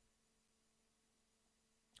Ruiz?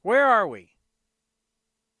 Where are we?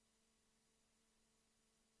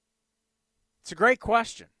 It's a great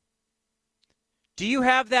question. Do you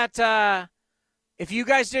have that? If you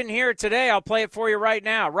guys didn't hear it today, I'll play it for you right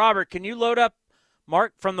now. Robert, can you load up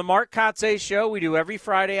Mark from the Mark Kotze show? We do every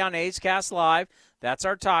Friday on A's Cast Live. That's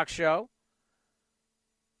our talk show.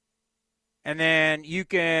 And then you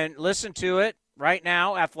can listen to it right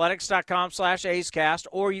now, athletics.com/A'sCast,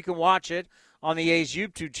 or you can watch it on the A's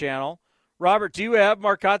YouTube channel. Robert, do you have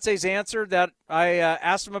Mark Kotze's answer that I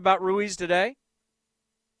asked him about Ruiz today?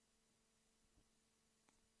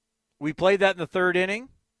 We played that in the third inning.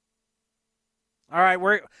 All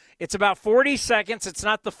right, it's about 40 seconds. It's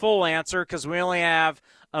not the full answer because we only have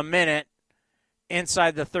a minute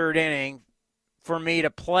inside the third inning for me to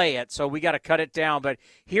play it, so we got to cut it down. But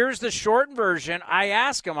here's the shortened version. I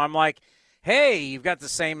ask him, I'm like, hey, you've got the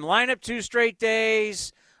same lineup 2 straight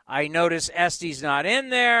days. I notice Esty's not in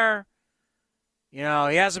there. You know,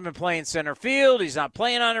 he hasn't been playing center field. He's not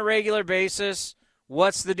playing on a regular basis.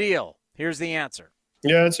 What's the deal? Here's the answer.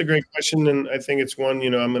 Yeah, that's a great question, and I think it's one,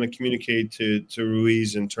 I'm going to communicate to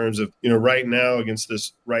Ruiz in terms of, right now against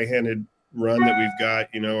this right-handed run that we've got.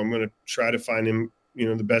 I'm going to try to find him,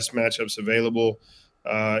 the best matchups available.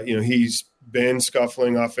 He's been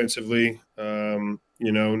scuffling offensively,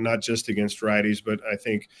 not just against righties, but I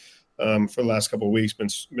think for the last couple of weeks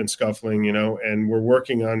been scuffling, and we're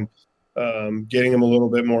working on getting him a little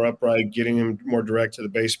bit more upright, getting him more direct to the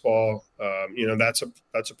baseball. That's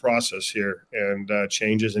a process here, and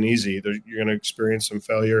change isn't easy. You're going to experience some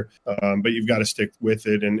failure, but you've got to stick with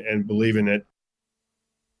it and believe in it.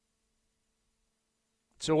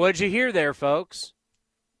 So what'd you hear there, folks?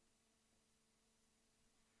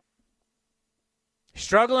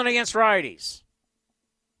 Struggling against righties.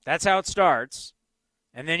 That's how it starts.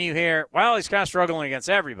 And then you hear, well, he's kind of struggling against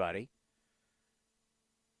everybody.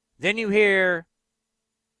 Then you hear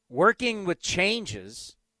working with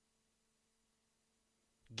changes,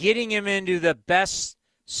 getting him into the best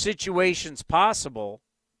situations possible.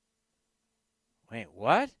 Wait,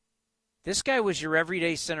 what? This guy was your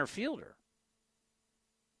everyday center fielder.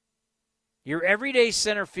 Your everyday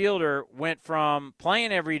center fielder went from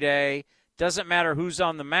playing every day, doesn't matter who's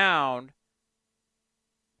on the mound.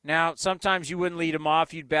 Now, sometimes you wouldn't lead him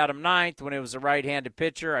off. You'd bat him ninth when it was a right-handed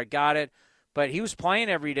pitcher. I got it. But he was playing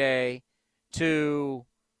every day to,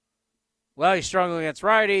 well, he's struggling against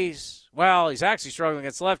righties. Well, he's actually struggling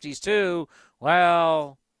against lefties too.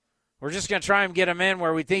 Well, we're just going to try and get him in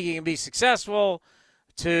where we think he can be successful,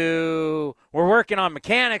 to we're working on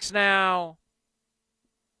mechanics now.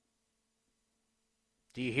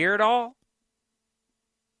 Do you hear it all?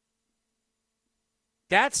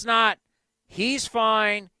 That's not, he's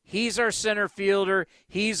fine, he's our center fielder,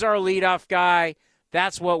 he's our leadoff guy,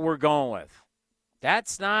 that's what we're going with.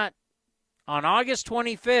 That's not, on August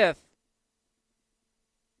 25th,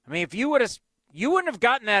 I mean, if you wouldn't have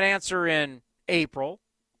gotten that answer in April,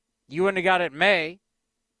 you wouldn't have got it in May,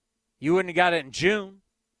 you wouldn't have got it in June,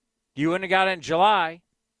 you wouldn't have got it in July.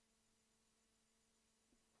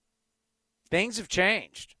 Things have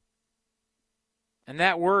changed, and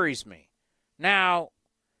that worries me. Now,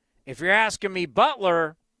 if you're asking me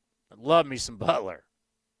Butler, I love me some Butler.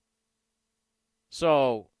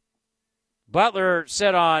 So, Butler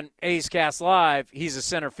said on A's Cast Live, he's a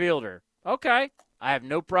center fielder. Okay, I have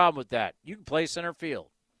no problem with that. You can play center field.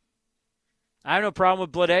 I have no problem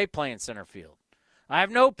with Blade playing center field. I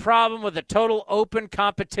have no problem with a total open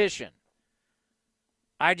competition.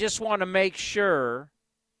 I just want to make sure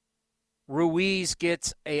Ruiz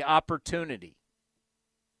gets an opportunity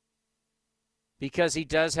because he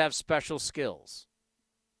does have special skills.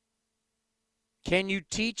 Can you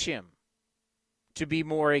teach him to be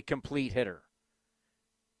more a complete hitter?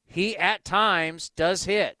 He, at times, does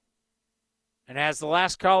hit. And as the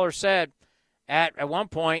last caller said, at one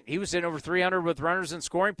point, he was hitting over 300 with runners in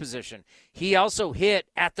scoring position. He also hit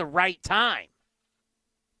at the right time.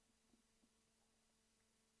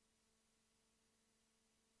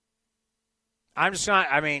 I just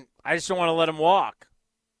don't want to let him walk.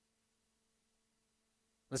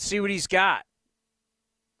 Let's see what he's got.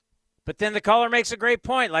 But then the caller makes a great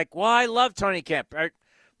point. Like, well, I love Tony Kemp.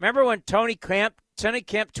 Remember when Tony Kemp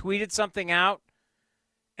tweeted something out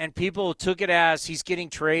and people took it as he's getting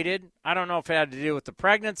traded? I don't know if it had to do with the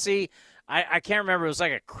pregnancy. I can't remember. It was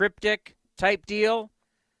like a cryptic type deal.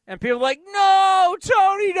 And people were like, no,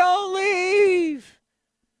 Tony, don't leave.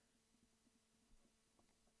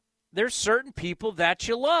 There's certain people that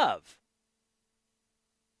you love.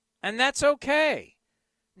 And that's okay.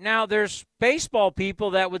 Now, there's baseball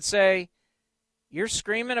people that would say, you're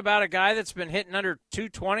screaming about a guy that's been hitting under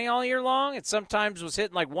 220 all year long and sometimes was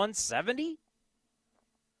hitting like 170?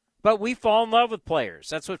 But we fall in love with players.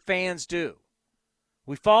 That's what fans do.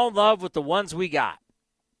 We fall in love with the ones we got.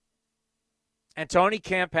 And Tony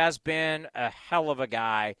Kemp has been a hell of a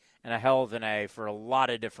guy and a hell of an A for a lot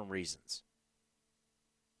of different reasons.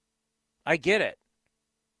 I get it.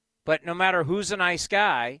 But no matter who's a nice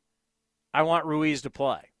guy, I want Ruiz to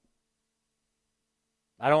play.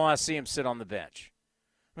 I don't want to see him sit on the bench.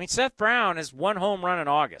 I mean, Seth Brown has one home run in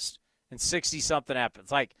August and 60-something at-bats.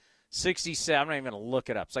 It's like 67. I'm not even going to look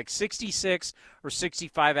it up. It's like 66 or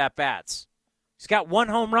 65 at-bats. He's got one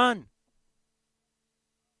home run.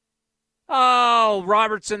 Oh,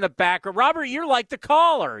 Robert's in the back. Robert, you're like the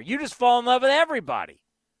caller. You just fall in love with everybody.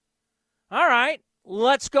 All right,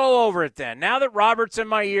 let's go over it then. Now that Robert's in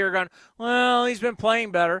my ear going, well, he's been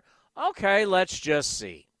playing better. Okay, let's just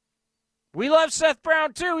see. We love Seth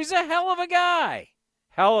Brown, too. He's a hell of a guy.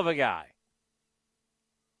 Hell of a guy.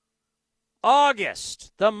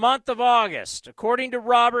 August, the month of August, according to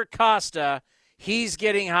Robert Costa, he's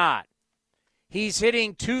getting hot. He's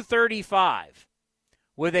hitting .235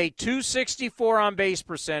 with a .264 on base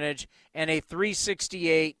percentage and a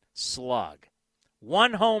 .368 slug.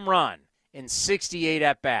 One home run in 68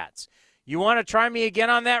 at-bats. You want to try me again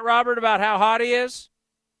on that, Robert, about how hot he is?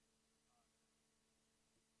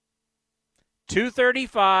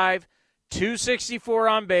 235, 264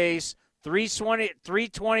 on base,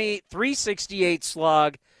 368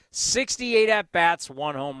 slug, 68 at-bats,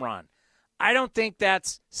 1 home run. I don't think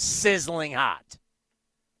that's sizzling hot.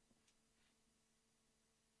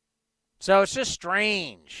 So it's just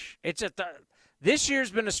strange. This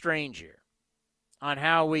year's been a strange year on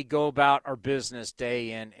how we go about our business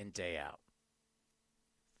day in and day out.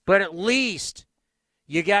 But at least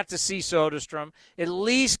you got to see Soderstrom. At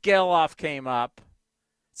least Geloff came up.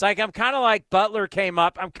 It's like I'm kind of like Butler came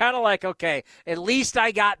up. I'm kind of like, okay, at least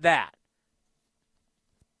I got that.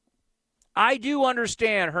 I do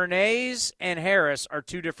understand Hernandez and Harris are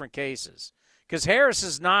 2 different cases. Because Harris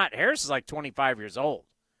is like 25 years old.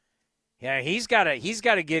 Yeah, he's got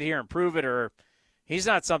to get here and prove it, or he's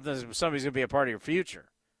not somebody's going to be a part of your future.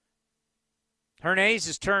 Hernandez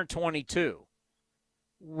has turned 22.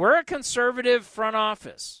 We're a conservative front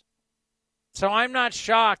office. So I'm not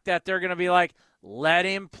shocked that they're going to be like, let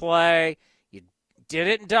him play. You did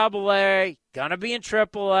it in AA, going to be in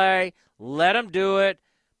AAA. Let him do it.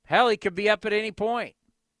 Hell, he could be up at any point.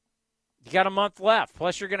 You got a month left.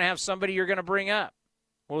 Plus, you're going to have somebody you're going to bring up.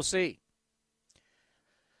 We'll see.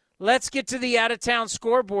 Let's get to the out-of-town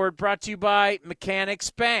scoreboard brought to you by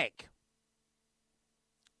Mechanics Bank.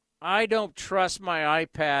 I don't trust my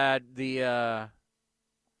iPad.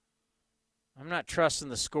 I'm not trusting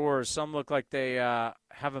the scores. Some look like they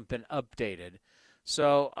haven't been updated.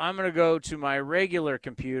 So I'm going to go to my regular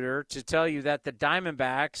computer to tell you that the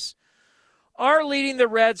Diamondbacks are leading the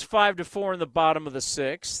Reds 5-4 in the bottom of the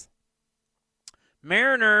 6th.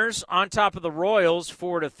 Mariners on top of the Royals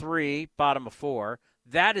 4-3, bottom of 4.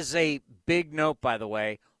 That is a big note, by the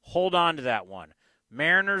way. Hold on to that one.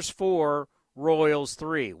 Mariners 4, Royals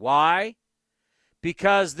 3. Why?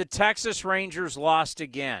 Because the Texas Rangers lost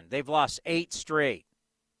again. They've lost 8 straight.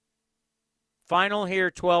 Final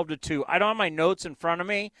here, 12-2. I don't have my notes in front of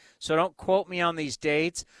me, so don't quote me on these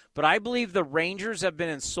dates, but I believe the Rangers have been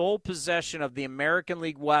in sole possession of the American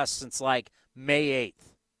League West since like May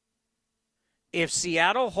 8th. If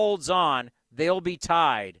Seattle holds on, they'll be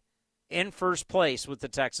tied in first place with the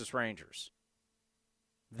Texas Rangers.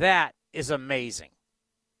 That is amazing.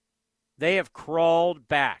 They have crawled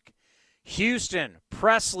back. Houston,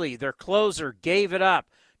 Presley, their closer, gave it up.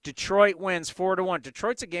 Detroit wins 4-1.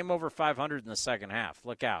 Detroit's a game over 500 in the second half.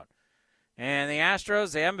 Look out. And the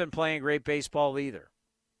Astros, they haven't been playing great baseball either.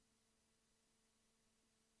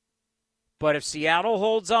 But if Seattle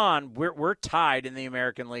holds on, we're tied in the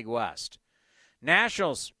American League West.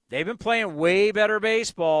 Nationals, they've been playing way better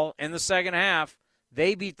baseball in the second half.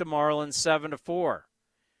 They beat the Marlins 7-4.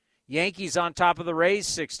 Yankees on top of the Rays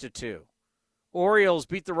 6-2. Orioles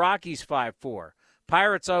beat the Rockies 5-4.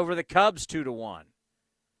 Pirates over the Cubs 2-1.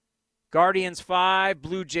 Guardians 5,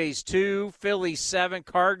 Blue Jays 2, Phillies 7,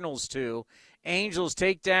 Cardinals 2. Angels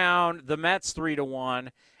take down the Mets 3-1,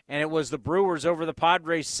 and it was the Brewers over the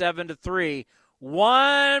Padres 7-3.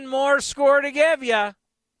 One more score to give you.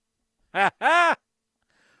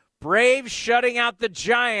 Braves shutting out the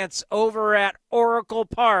Giants over at Oracle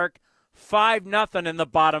Park 5-0 in the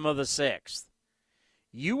bottom of the 6th.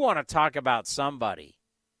 You want to talk about somebody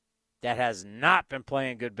that has not been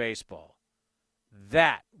playing good baseball.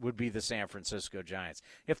 That would be the San Francisco Giants.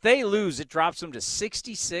 If they lose, it drops them to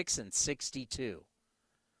 66-62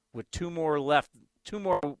 with two more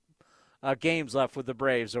games left with the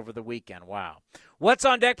Braves over the weekend. Wow. What's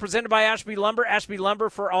on Deck presented by Ashby Lumber. Ashby Lumber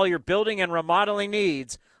for all your building and remodeling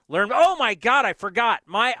needs. Oh, my God, I forgot.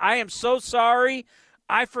 I am so sorry.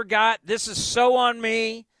 I forgot. This is so on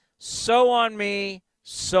me, so on me,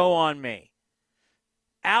 so on me.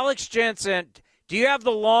 Alex Jensen, do you have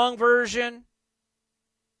the long version?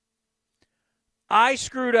 I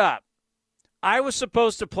screwed up. I was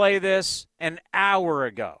supposed to play this an hour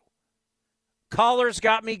ago. Callers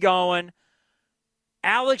got me going.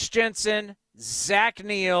 Alex Jensen, Zach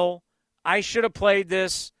Neal. I should have played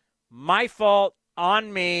this. My fault,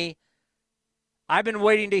 on me. I've been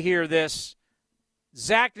waiting to hear this.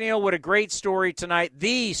 Zach Neal, what a great story tonight.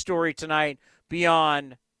 The story tonight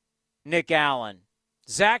beyond Nick Allen.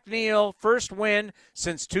 Zach Neal, first win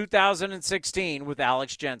since 2016 with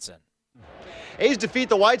Alex Jensen. A's defeat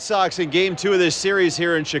the White Sox in Game 2 of this series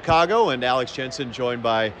here in Chicago, and Alex Jensen joined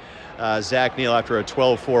by Zach Neal after a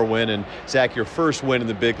 12-4 win. And Zach, your first win in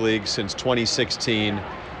the big league since 2016.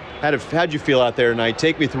 How'd you feel out there tonight?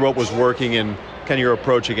 Take me through what was working and kind of your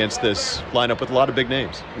approach against this lineup with a lot of big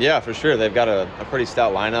names. Yeah, for sure. They've got a pretty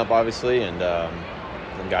stout lineup, obviously, and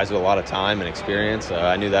some guys with a lot of time and experience.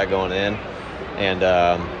 I knew that going in. And,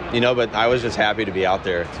 but I was just happy to be out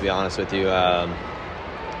there, to be honest with you. And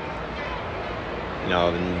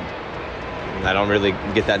I don't really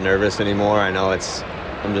get that nervous anymore. I know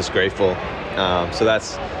I'm just grateful. So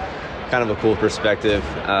that's kind of a cool perspective.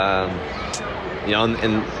 And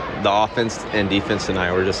the offense and defense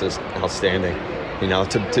tonight were just outstanding.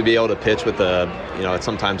 To be able to pitch with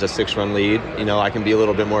sometimes a 6-run lead, I can be a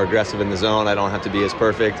little bit more aggressive in the zone. I don't have to be as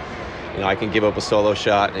perfect. I can give up a solo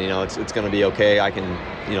shot and, it's going to be okay. I can,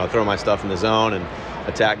 throw my stuff in the zone and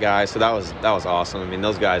attack guys. So that was awesome. I mean,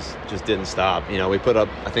 those guys just didn't stop. We put up,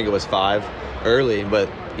 I think it was 5 early, but,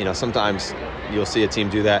 sometimes you'll see a team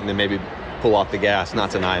do that and then maybe pull off the gas.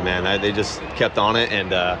 Not tonight, man. They just kept on it.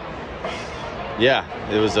 And,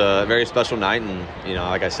 it was a very special night. And,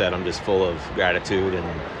 like I said, I'm just full of gratitude and,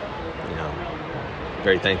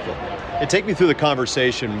 very thankful. And take me through the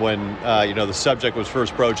conversation when, the subject was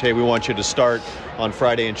first broached. Hey, we want you to start on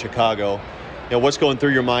Friday in Chicago. What's going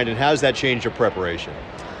through your mind, and how has that changed your preparation?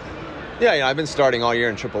 Yeah, I've been starting all year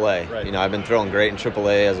in AAA. Right. I've been throwing great in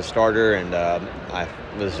AAA as a starter, and I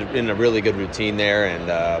was in a really good routine there.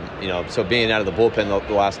 And, so being out of the bullpen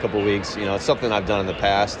the last couple of weeks, it's something I've done in the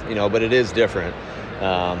past, but it is different.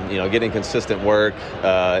 Getting consistent work,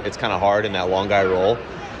 it's kind of hard in that long guy role.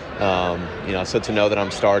 So to know that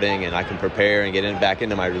I'm starting and I can prepare and get back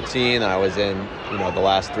into my routine that I was in, the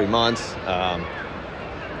last 3 months,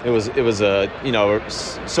 it was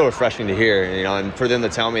so refreshing to hear, and for them to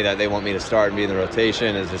tell me that they want me to start and be in the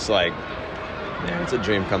rotation is just like, man, it's a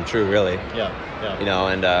dream come true, really. Yeah.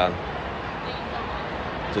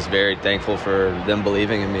 Just very thankful for them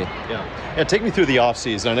believing in me. Yeah, take me through the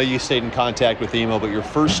offseason. I know you stayed in contact with Emo, but your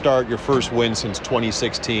first start, your first win since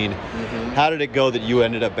 2016. Mm-hmm. How did it go that you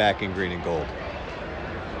ended up back in green and gold?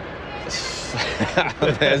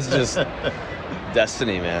 It's just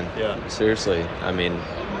destiny, man. Yeah. Seriously. I mean,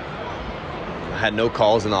 I had no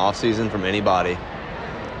calls in the offseason from anybody.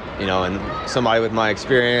 And somebody with my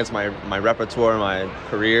experience, my repertoire, my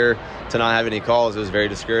career, to not have any calls, it was very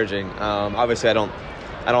discouraging. Obviously, I don't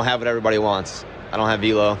have what everybody wants. I don't have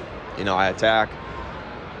velo. I attack.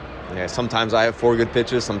 Yeah, sometimes I have 4 good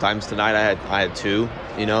pitches. Sometimes tonight I had 2.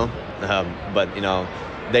 But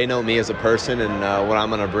they know me as a person and what I'm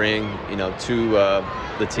going to bring. To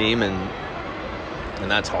the team, and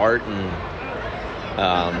that's heart. And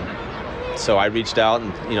so I reached out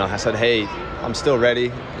and I said, hey, I'm still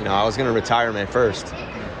ready. I was going to retire May 1st,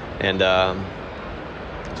 and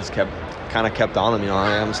just kept on them.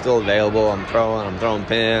 I'm still available. I'm throwing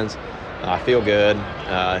pins. I feel good.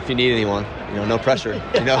 If you need anyone, no pressure.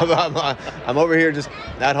 I'm over here just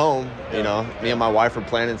at home. Me and my wife are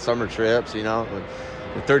planning summer trips.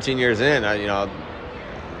 With 13 years in,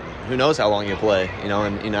 who knows how long you play.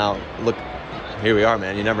 And look, here we are,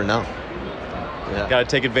 man. You never know. Yeah. Got to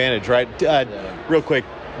take advantage, right? Real quick,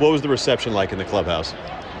 what was the reception like in the clubhouse?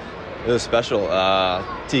 It was special.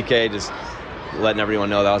 TK just letting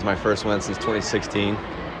everyone know that was my first win since 2016.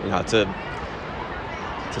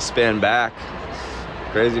 To span back,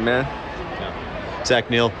 crazy, man. Yeah. Zach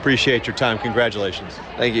Neal, appreciate your time. Congratulations.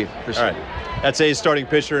 Thank you. All right, that's A's starting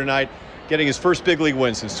pitcher tonight, getting his first big league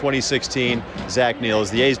win since 2016. Zach Neal,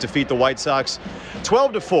 as the A's defeat the White Sox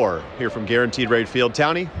 12-4 here from Guaranteed Rate Field.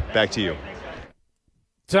 Townie, back to you.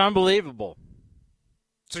 It's unbelievable.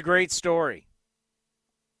 It's a great story.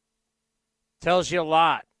 Tells you a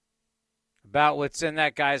lot about what's in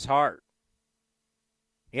that guy's heart.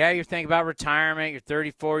 Yeah, you're thinking about retirement. You're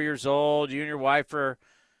 34 years old. You and your wife are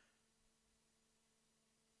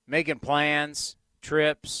making plans,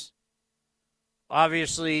 trips.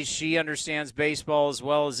 Obviously, she understands baseball as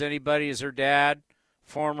well as anybody, as her dad,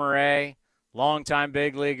 former A, longtime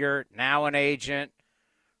big leaguer, now an agent.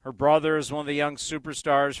 Her brother is one of the young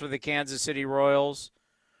superstars for the Kansas City Royals.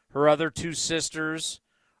 Her other 2 sisters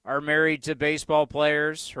are married to baseball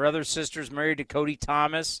players. Her other sister's married to Cody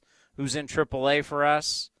Thomas, who's in AAA for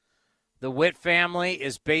us. The Witt family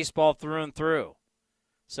is baseball through and through.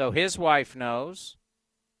 So his wife knows.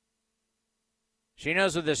 She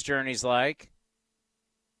knows what this journey's like.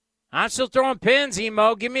 I'm still throwing pins,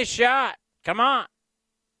 Emo. Give me a shot. Come on.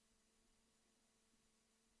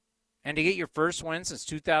 And to get your first win since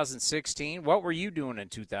 2016, what were you doing in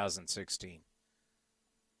 2016?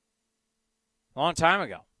 Long time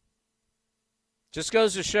ago. Just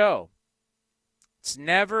goes to show. There's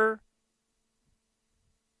never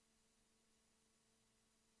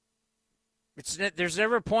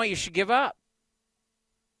a point you should give up.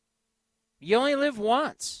 You only live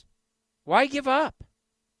once. Why give up?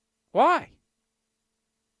 Why?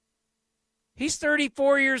 He's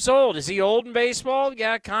 34 years old. Is he old in baseball?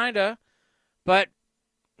 Yeah, kind of. But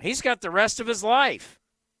he's got the rest of his life.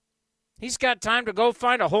 He's got time to go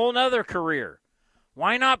find a whole nother career.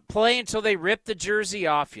 Why not play until they rip the jersey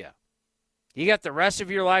off you? You got the rest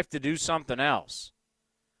of your life to do something else.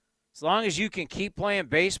 As long as you can keep playing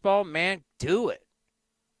baseball, man, do it.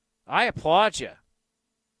 I applaud you.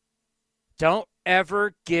 Don't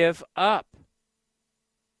ever give up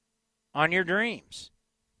on your dreams.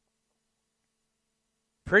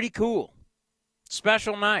 Pretty cool.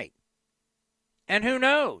 Special night. And who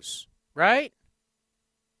knows, right?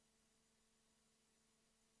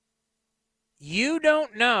 You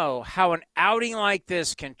don't know how an outing like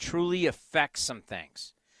this can truly affect some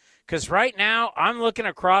things. Because right now, I'm looking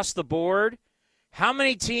across the board. How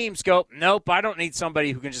many teams go, nope, I don't need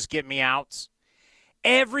somebody who can just get me outs.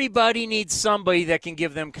 Everybody needs somebody that can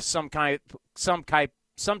give them some type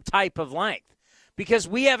of length. Because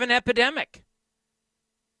we have an epidemic.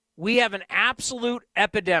 We have an absolute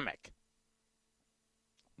epidemic.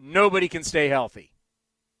 Nobody can stay healthy.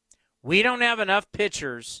 We don't have enough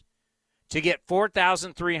pitchers to get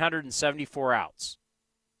 4,374 outs.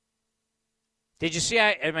 Did you see?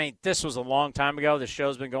 I mean, this was a long time ago. The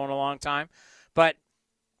show's been going a long time. But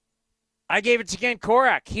I gave it to Ken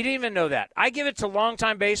Korak. He didn't even know that. I give it to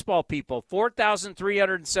longtime baseball people.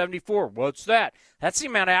 4,374. What's that? That's the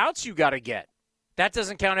amount of outs you got to get. That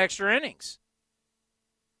doesn't count extra innings.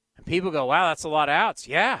 And people go, wow, that's a lot of outs.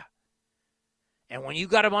 Yeah. And when you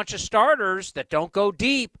got a bunch of starters that don't go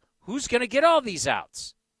deep, who's going to get all these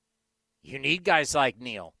outs? You need guys like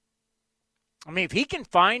Neil. I mean, if he can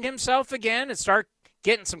find himself again and start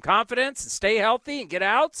getting some confidence and stay healthy and get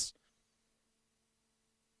outs,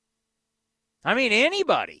 I mean,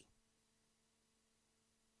 anybody.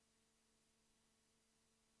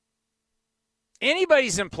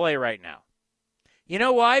 Anybody's in play right now. You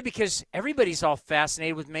know why? Because everybody's all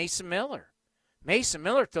fascinated with Mason Miller. Mason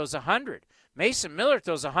Miller throws 100. Mason Miller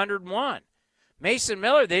throws 101. Mason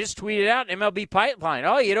Miller, they just tweeted out MLB Pipeline.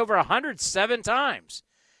 Oh, he hit over 107 times.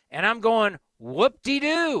 And I'm going,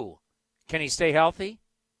 whoop-de-doo. Can he stay healthy?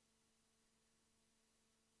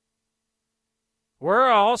 We're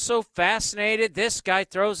also fascinated. This guy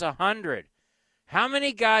throws 100. How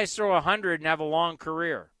many guys throw 100 and have a long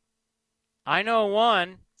career? I know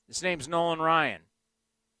one. His name's Nolan Ryan.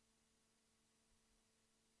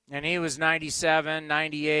 And he was 97,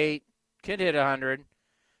 98. Could hit 100.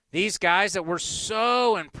 These guys that we're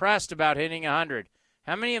so impressed about hitting 100,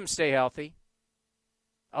 how many of them stay healthy?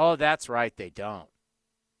 Oh, that's right, they don't.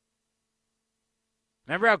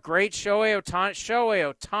 Remember how great Shohei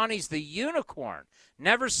Ohtani's the unicorn.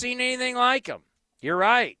 Never seen anything like him. You're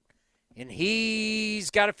right. And he's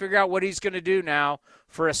got to figure out what he's going to do now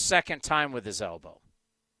for a second time with his elbow.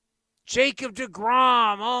 Jacob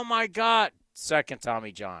deGrom, oh my God. Second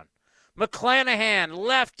Tommy John. McClanahan,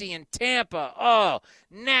 lefty in Tampa. Oh,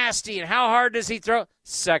 nasty. And how hard does he throw?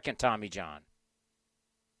 Second Tommy John.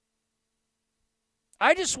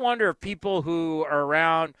 I just wonder if people who are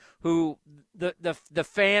around, who the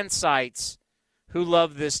fan sites who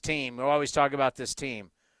love this team, who always talk about this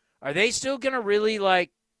team, are they still going to really,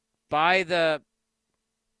 like, buy the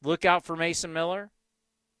look out for Mason Miller?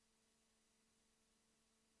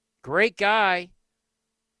 Great guy.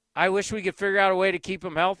 I wish we could figure out a way to keep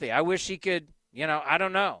him healthy. I wish he could, I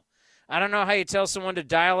don't know. I don't know how you tell someone to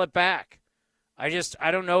dial it back. I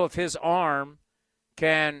don't know if his arm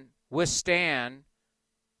can withstand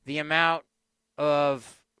the amount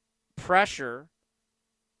of pressure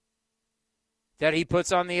that he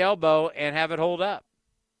puts on the elbow and have it hold up.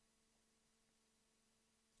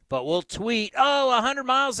 But we'll tweet, 100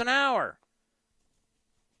 miles an hour.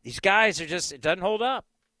 These guys are just, it doesn't hold up.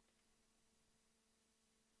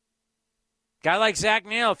 Guy like Zach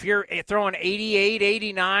Neal, if you're throwing 88,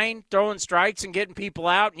 89, throwing strikes and getting people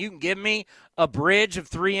out, and you can give me a bridge of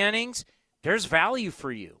 3 innings, there's value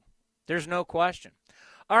for you. There's no question.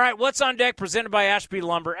 All right, what's on deck presented by Ashby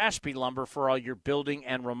Lumber. Ashby Lumber for all your building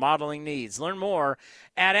and remodeling needs. Learn more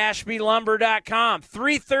at ashbylumber.com.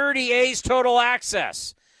 3:30 A's Total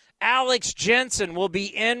Access. Alex Jensen will be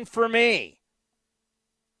in for me.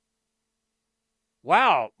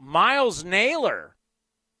 Wow, Miles Naylor.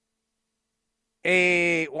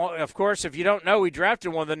 Well, of course, if you don't know, we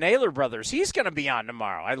drafted one of the Naylor brothers. He's going to be on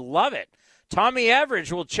tomorrow. I love it. Tommy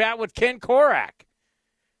Everidge will chat with Ken Korak.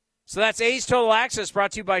 So that's A's Total Access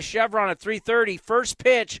brought to you by Chevron at 3:30. First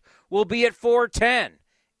pitch will be at 4:10.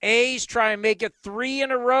 A's try and make it 3 in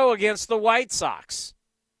a row against the White Sox.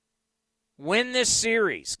 Win this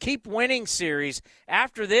series. Keep winning series.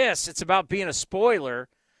 After this, it's about being a spoiler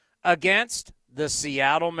against the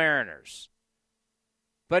Seattle Mariners.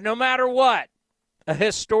 But no matter what, a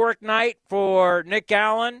historic night for Nick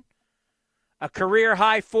Allen, a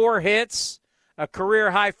career-high 4 hits, a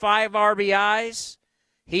career-high 5 RBIs.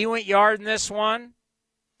 He went yard in this one.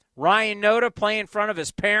 Ryan Noda playing in front of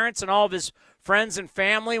his parents and all of his friends and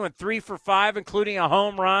family went 3 for 5, including a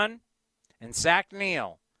home run. And Zach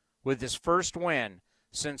Neal with his first win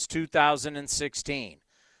since 2016.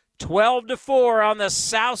 12-4 on the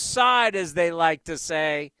south side, as they like to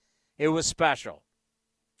say. It was special.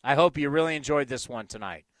 I hope you really enjoyed this one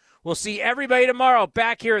tonight. We'll see everybody tomorrow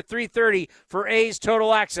back here at 3:30 for A's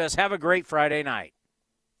Total Access. Have a great Friday night.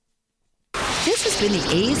 This has been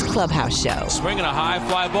the A's Clubhouse Show. Swinging a high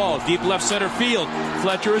fly ball, deep left center field.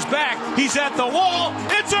 Fletcher is back. He's at the wall.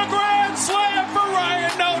 It's a grand slam for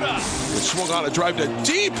Ryan Noda. It swung on a drive to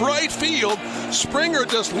deep right field. Springer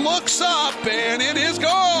just looks up, and it is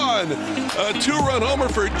gone. A 2-run homer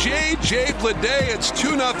for J.J. Bleday. It's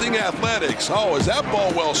 2-0 Athletics. Oh, is that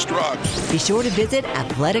ball well struck? Be sure to visit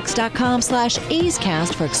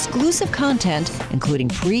athletics.com/A'sCast for exclusive content, including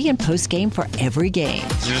pre- and post-game for every game.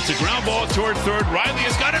 And it's a ground ball toward third. Riley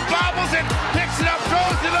has got it, bobbles it, picks it up,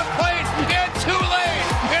 throws to the plate, and too late,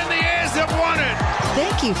 and the A's have won it.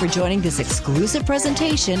 Thank you for joining this exclusive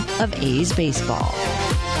presentation of A's Baseball.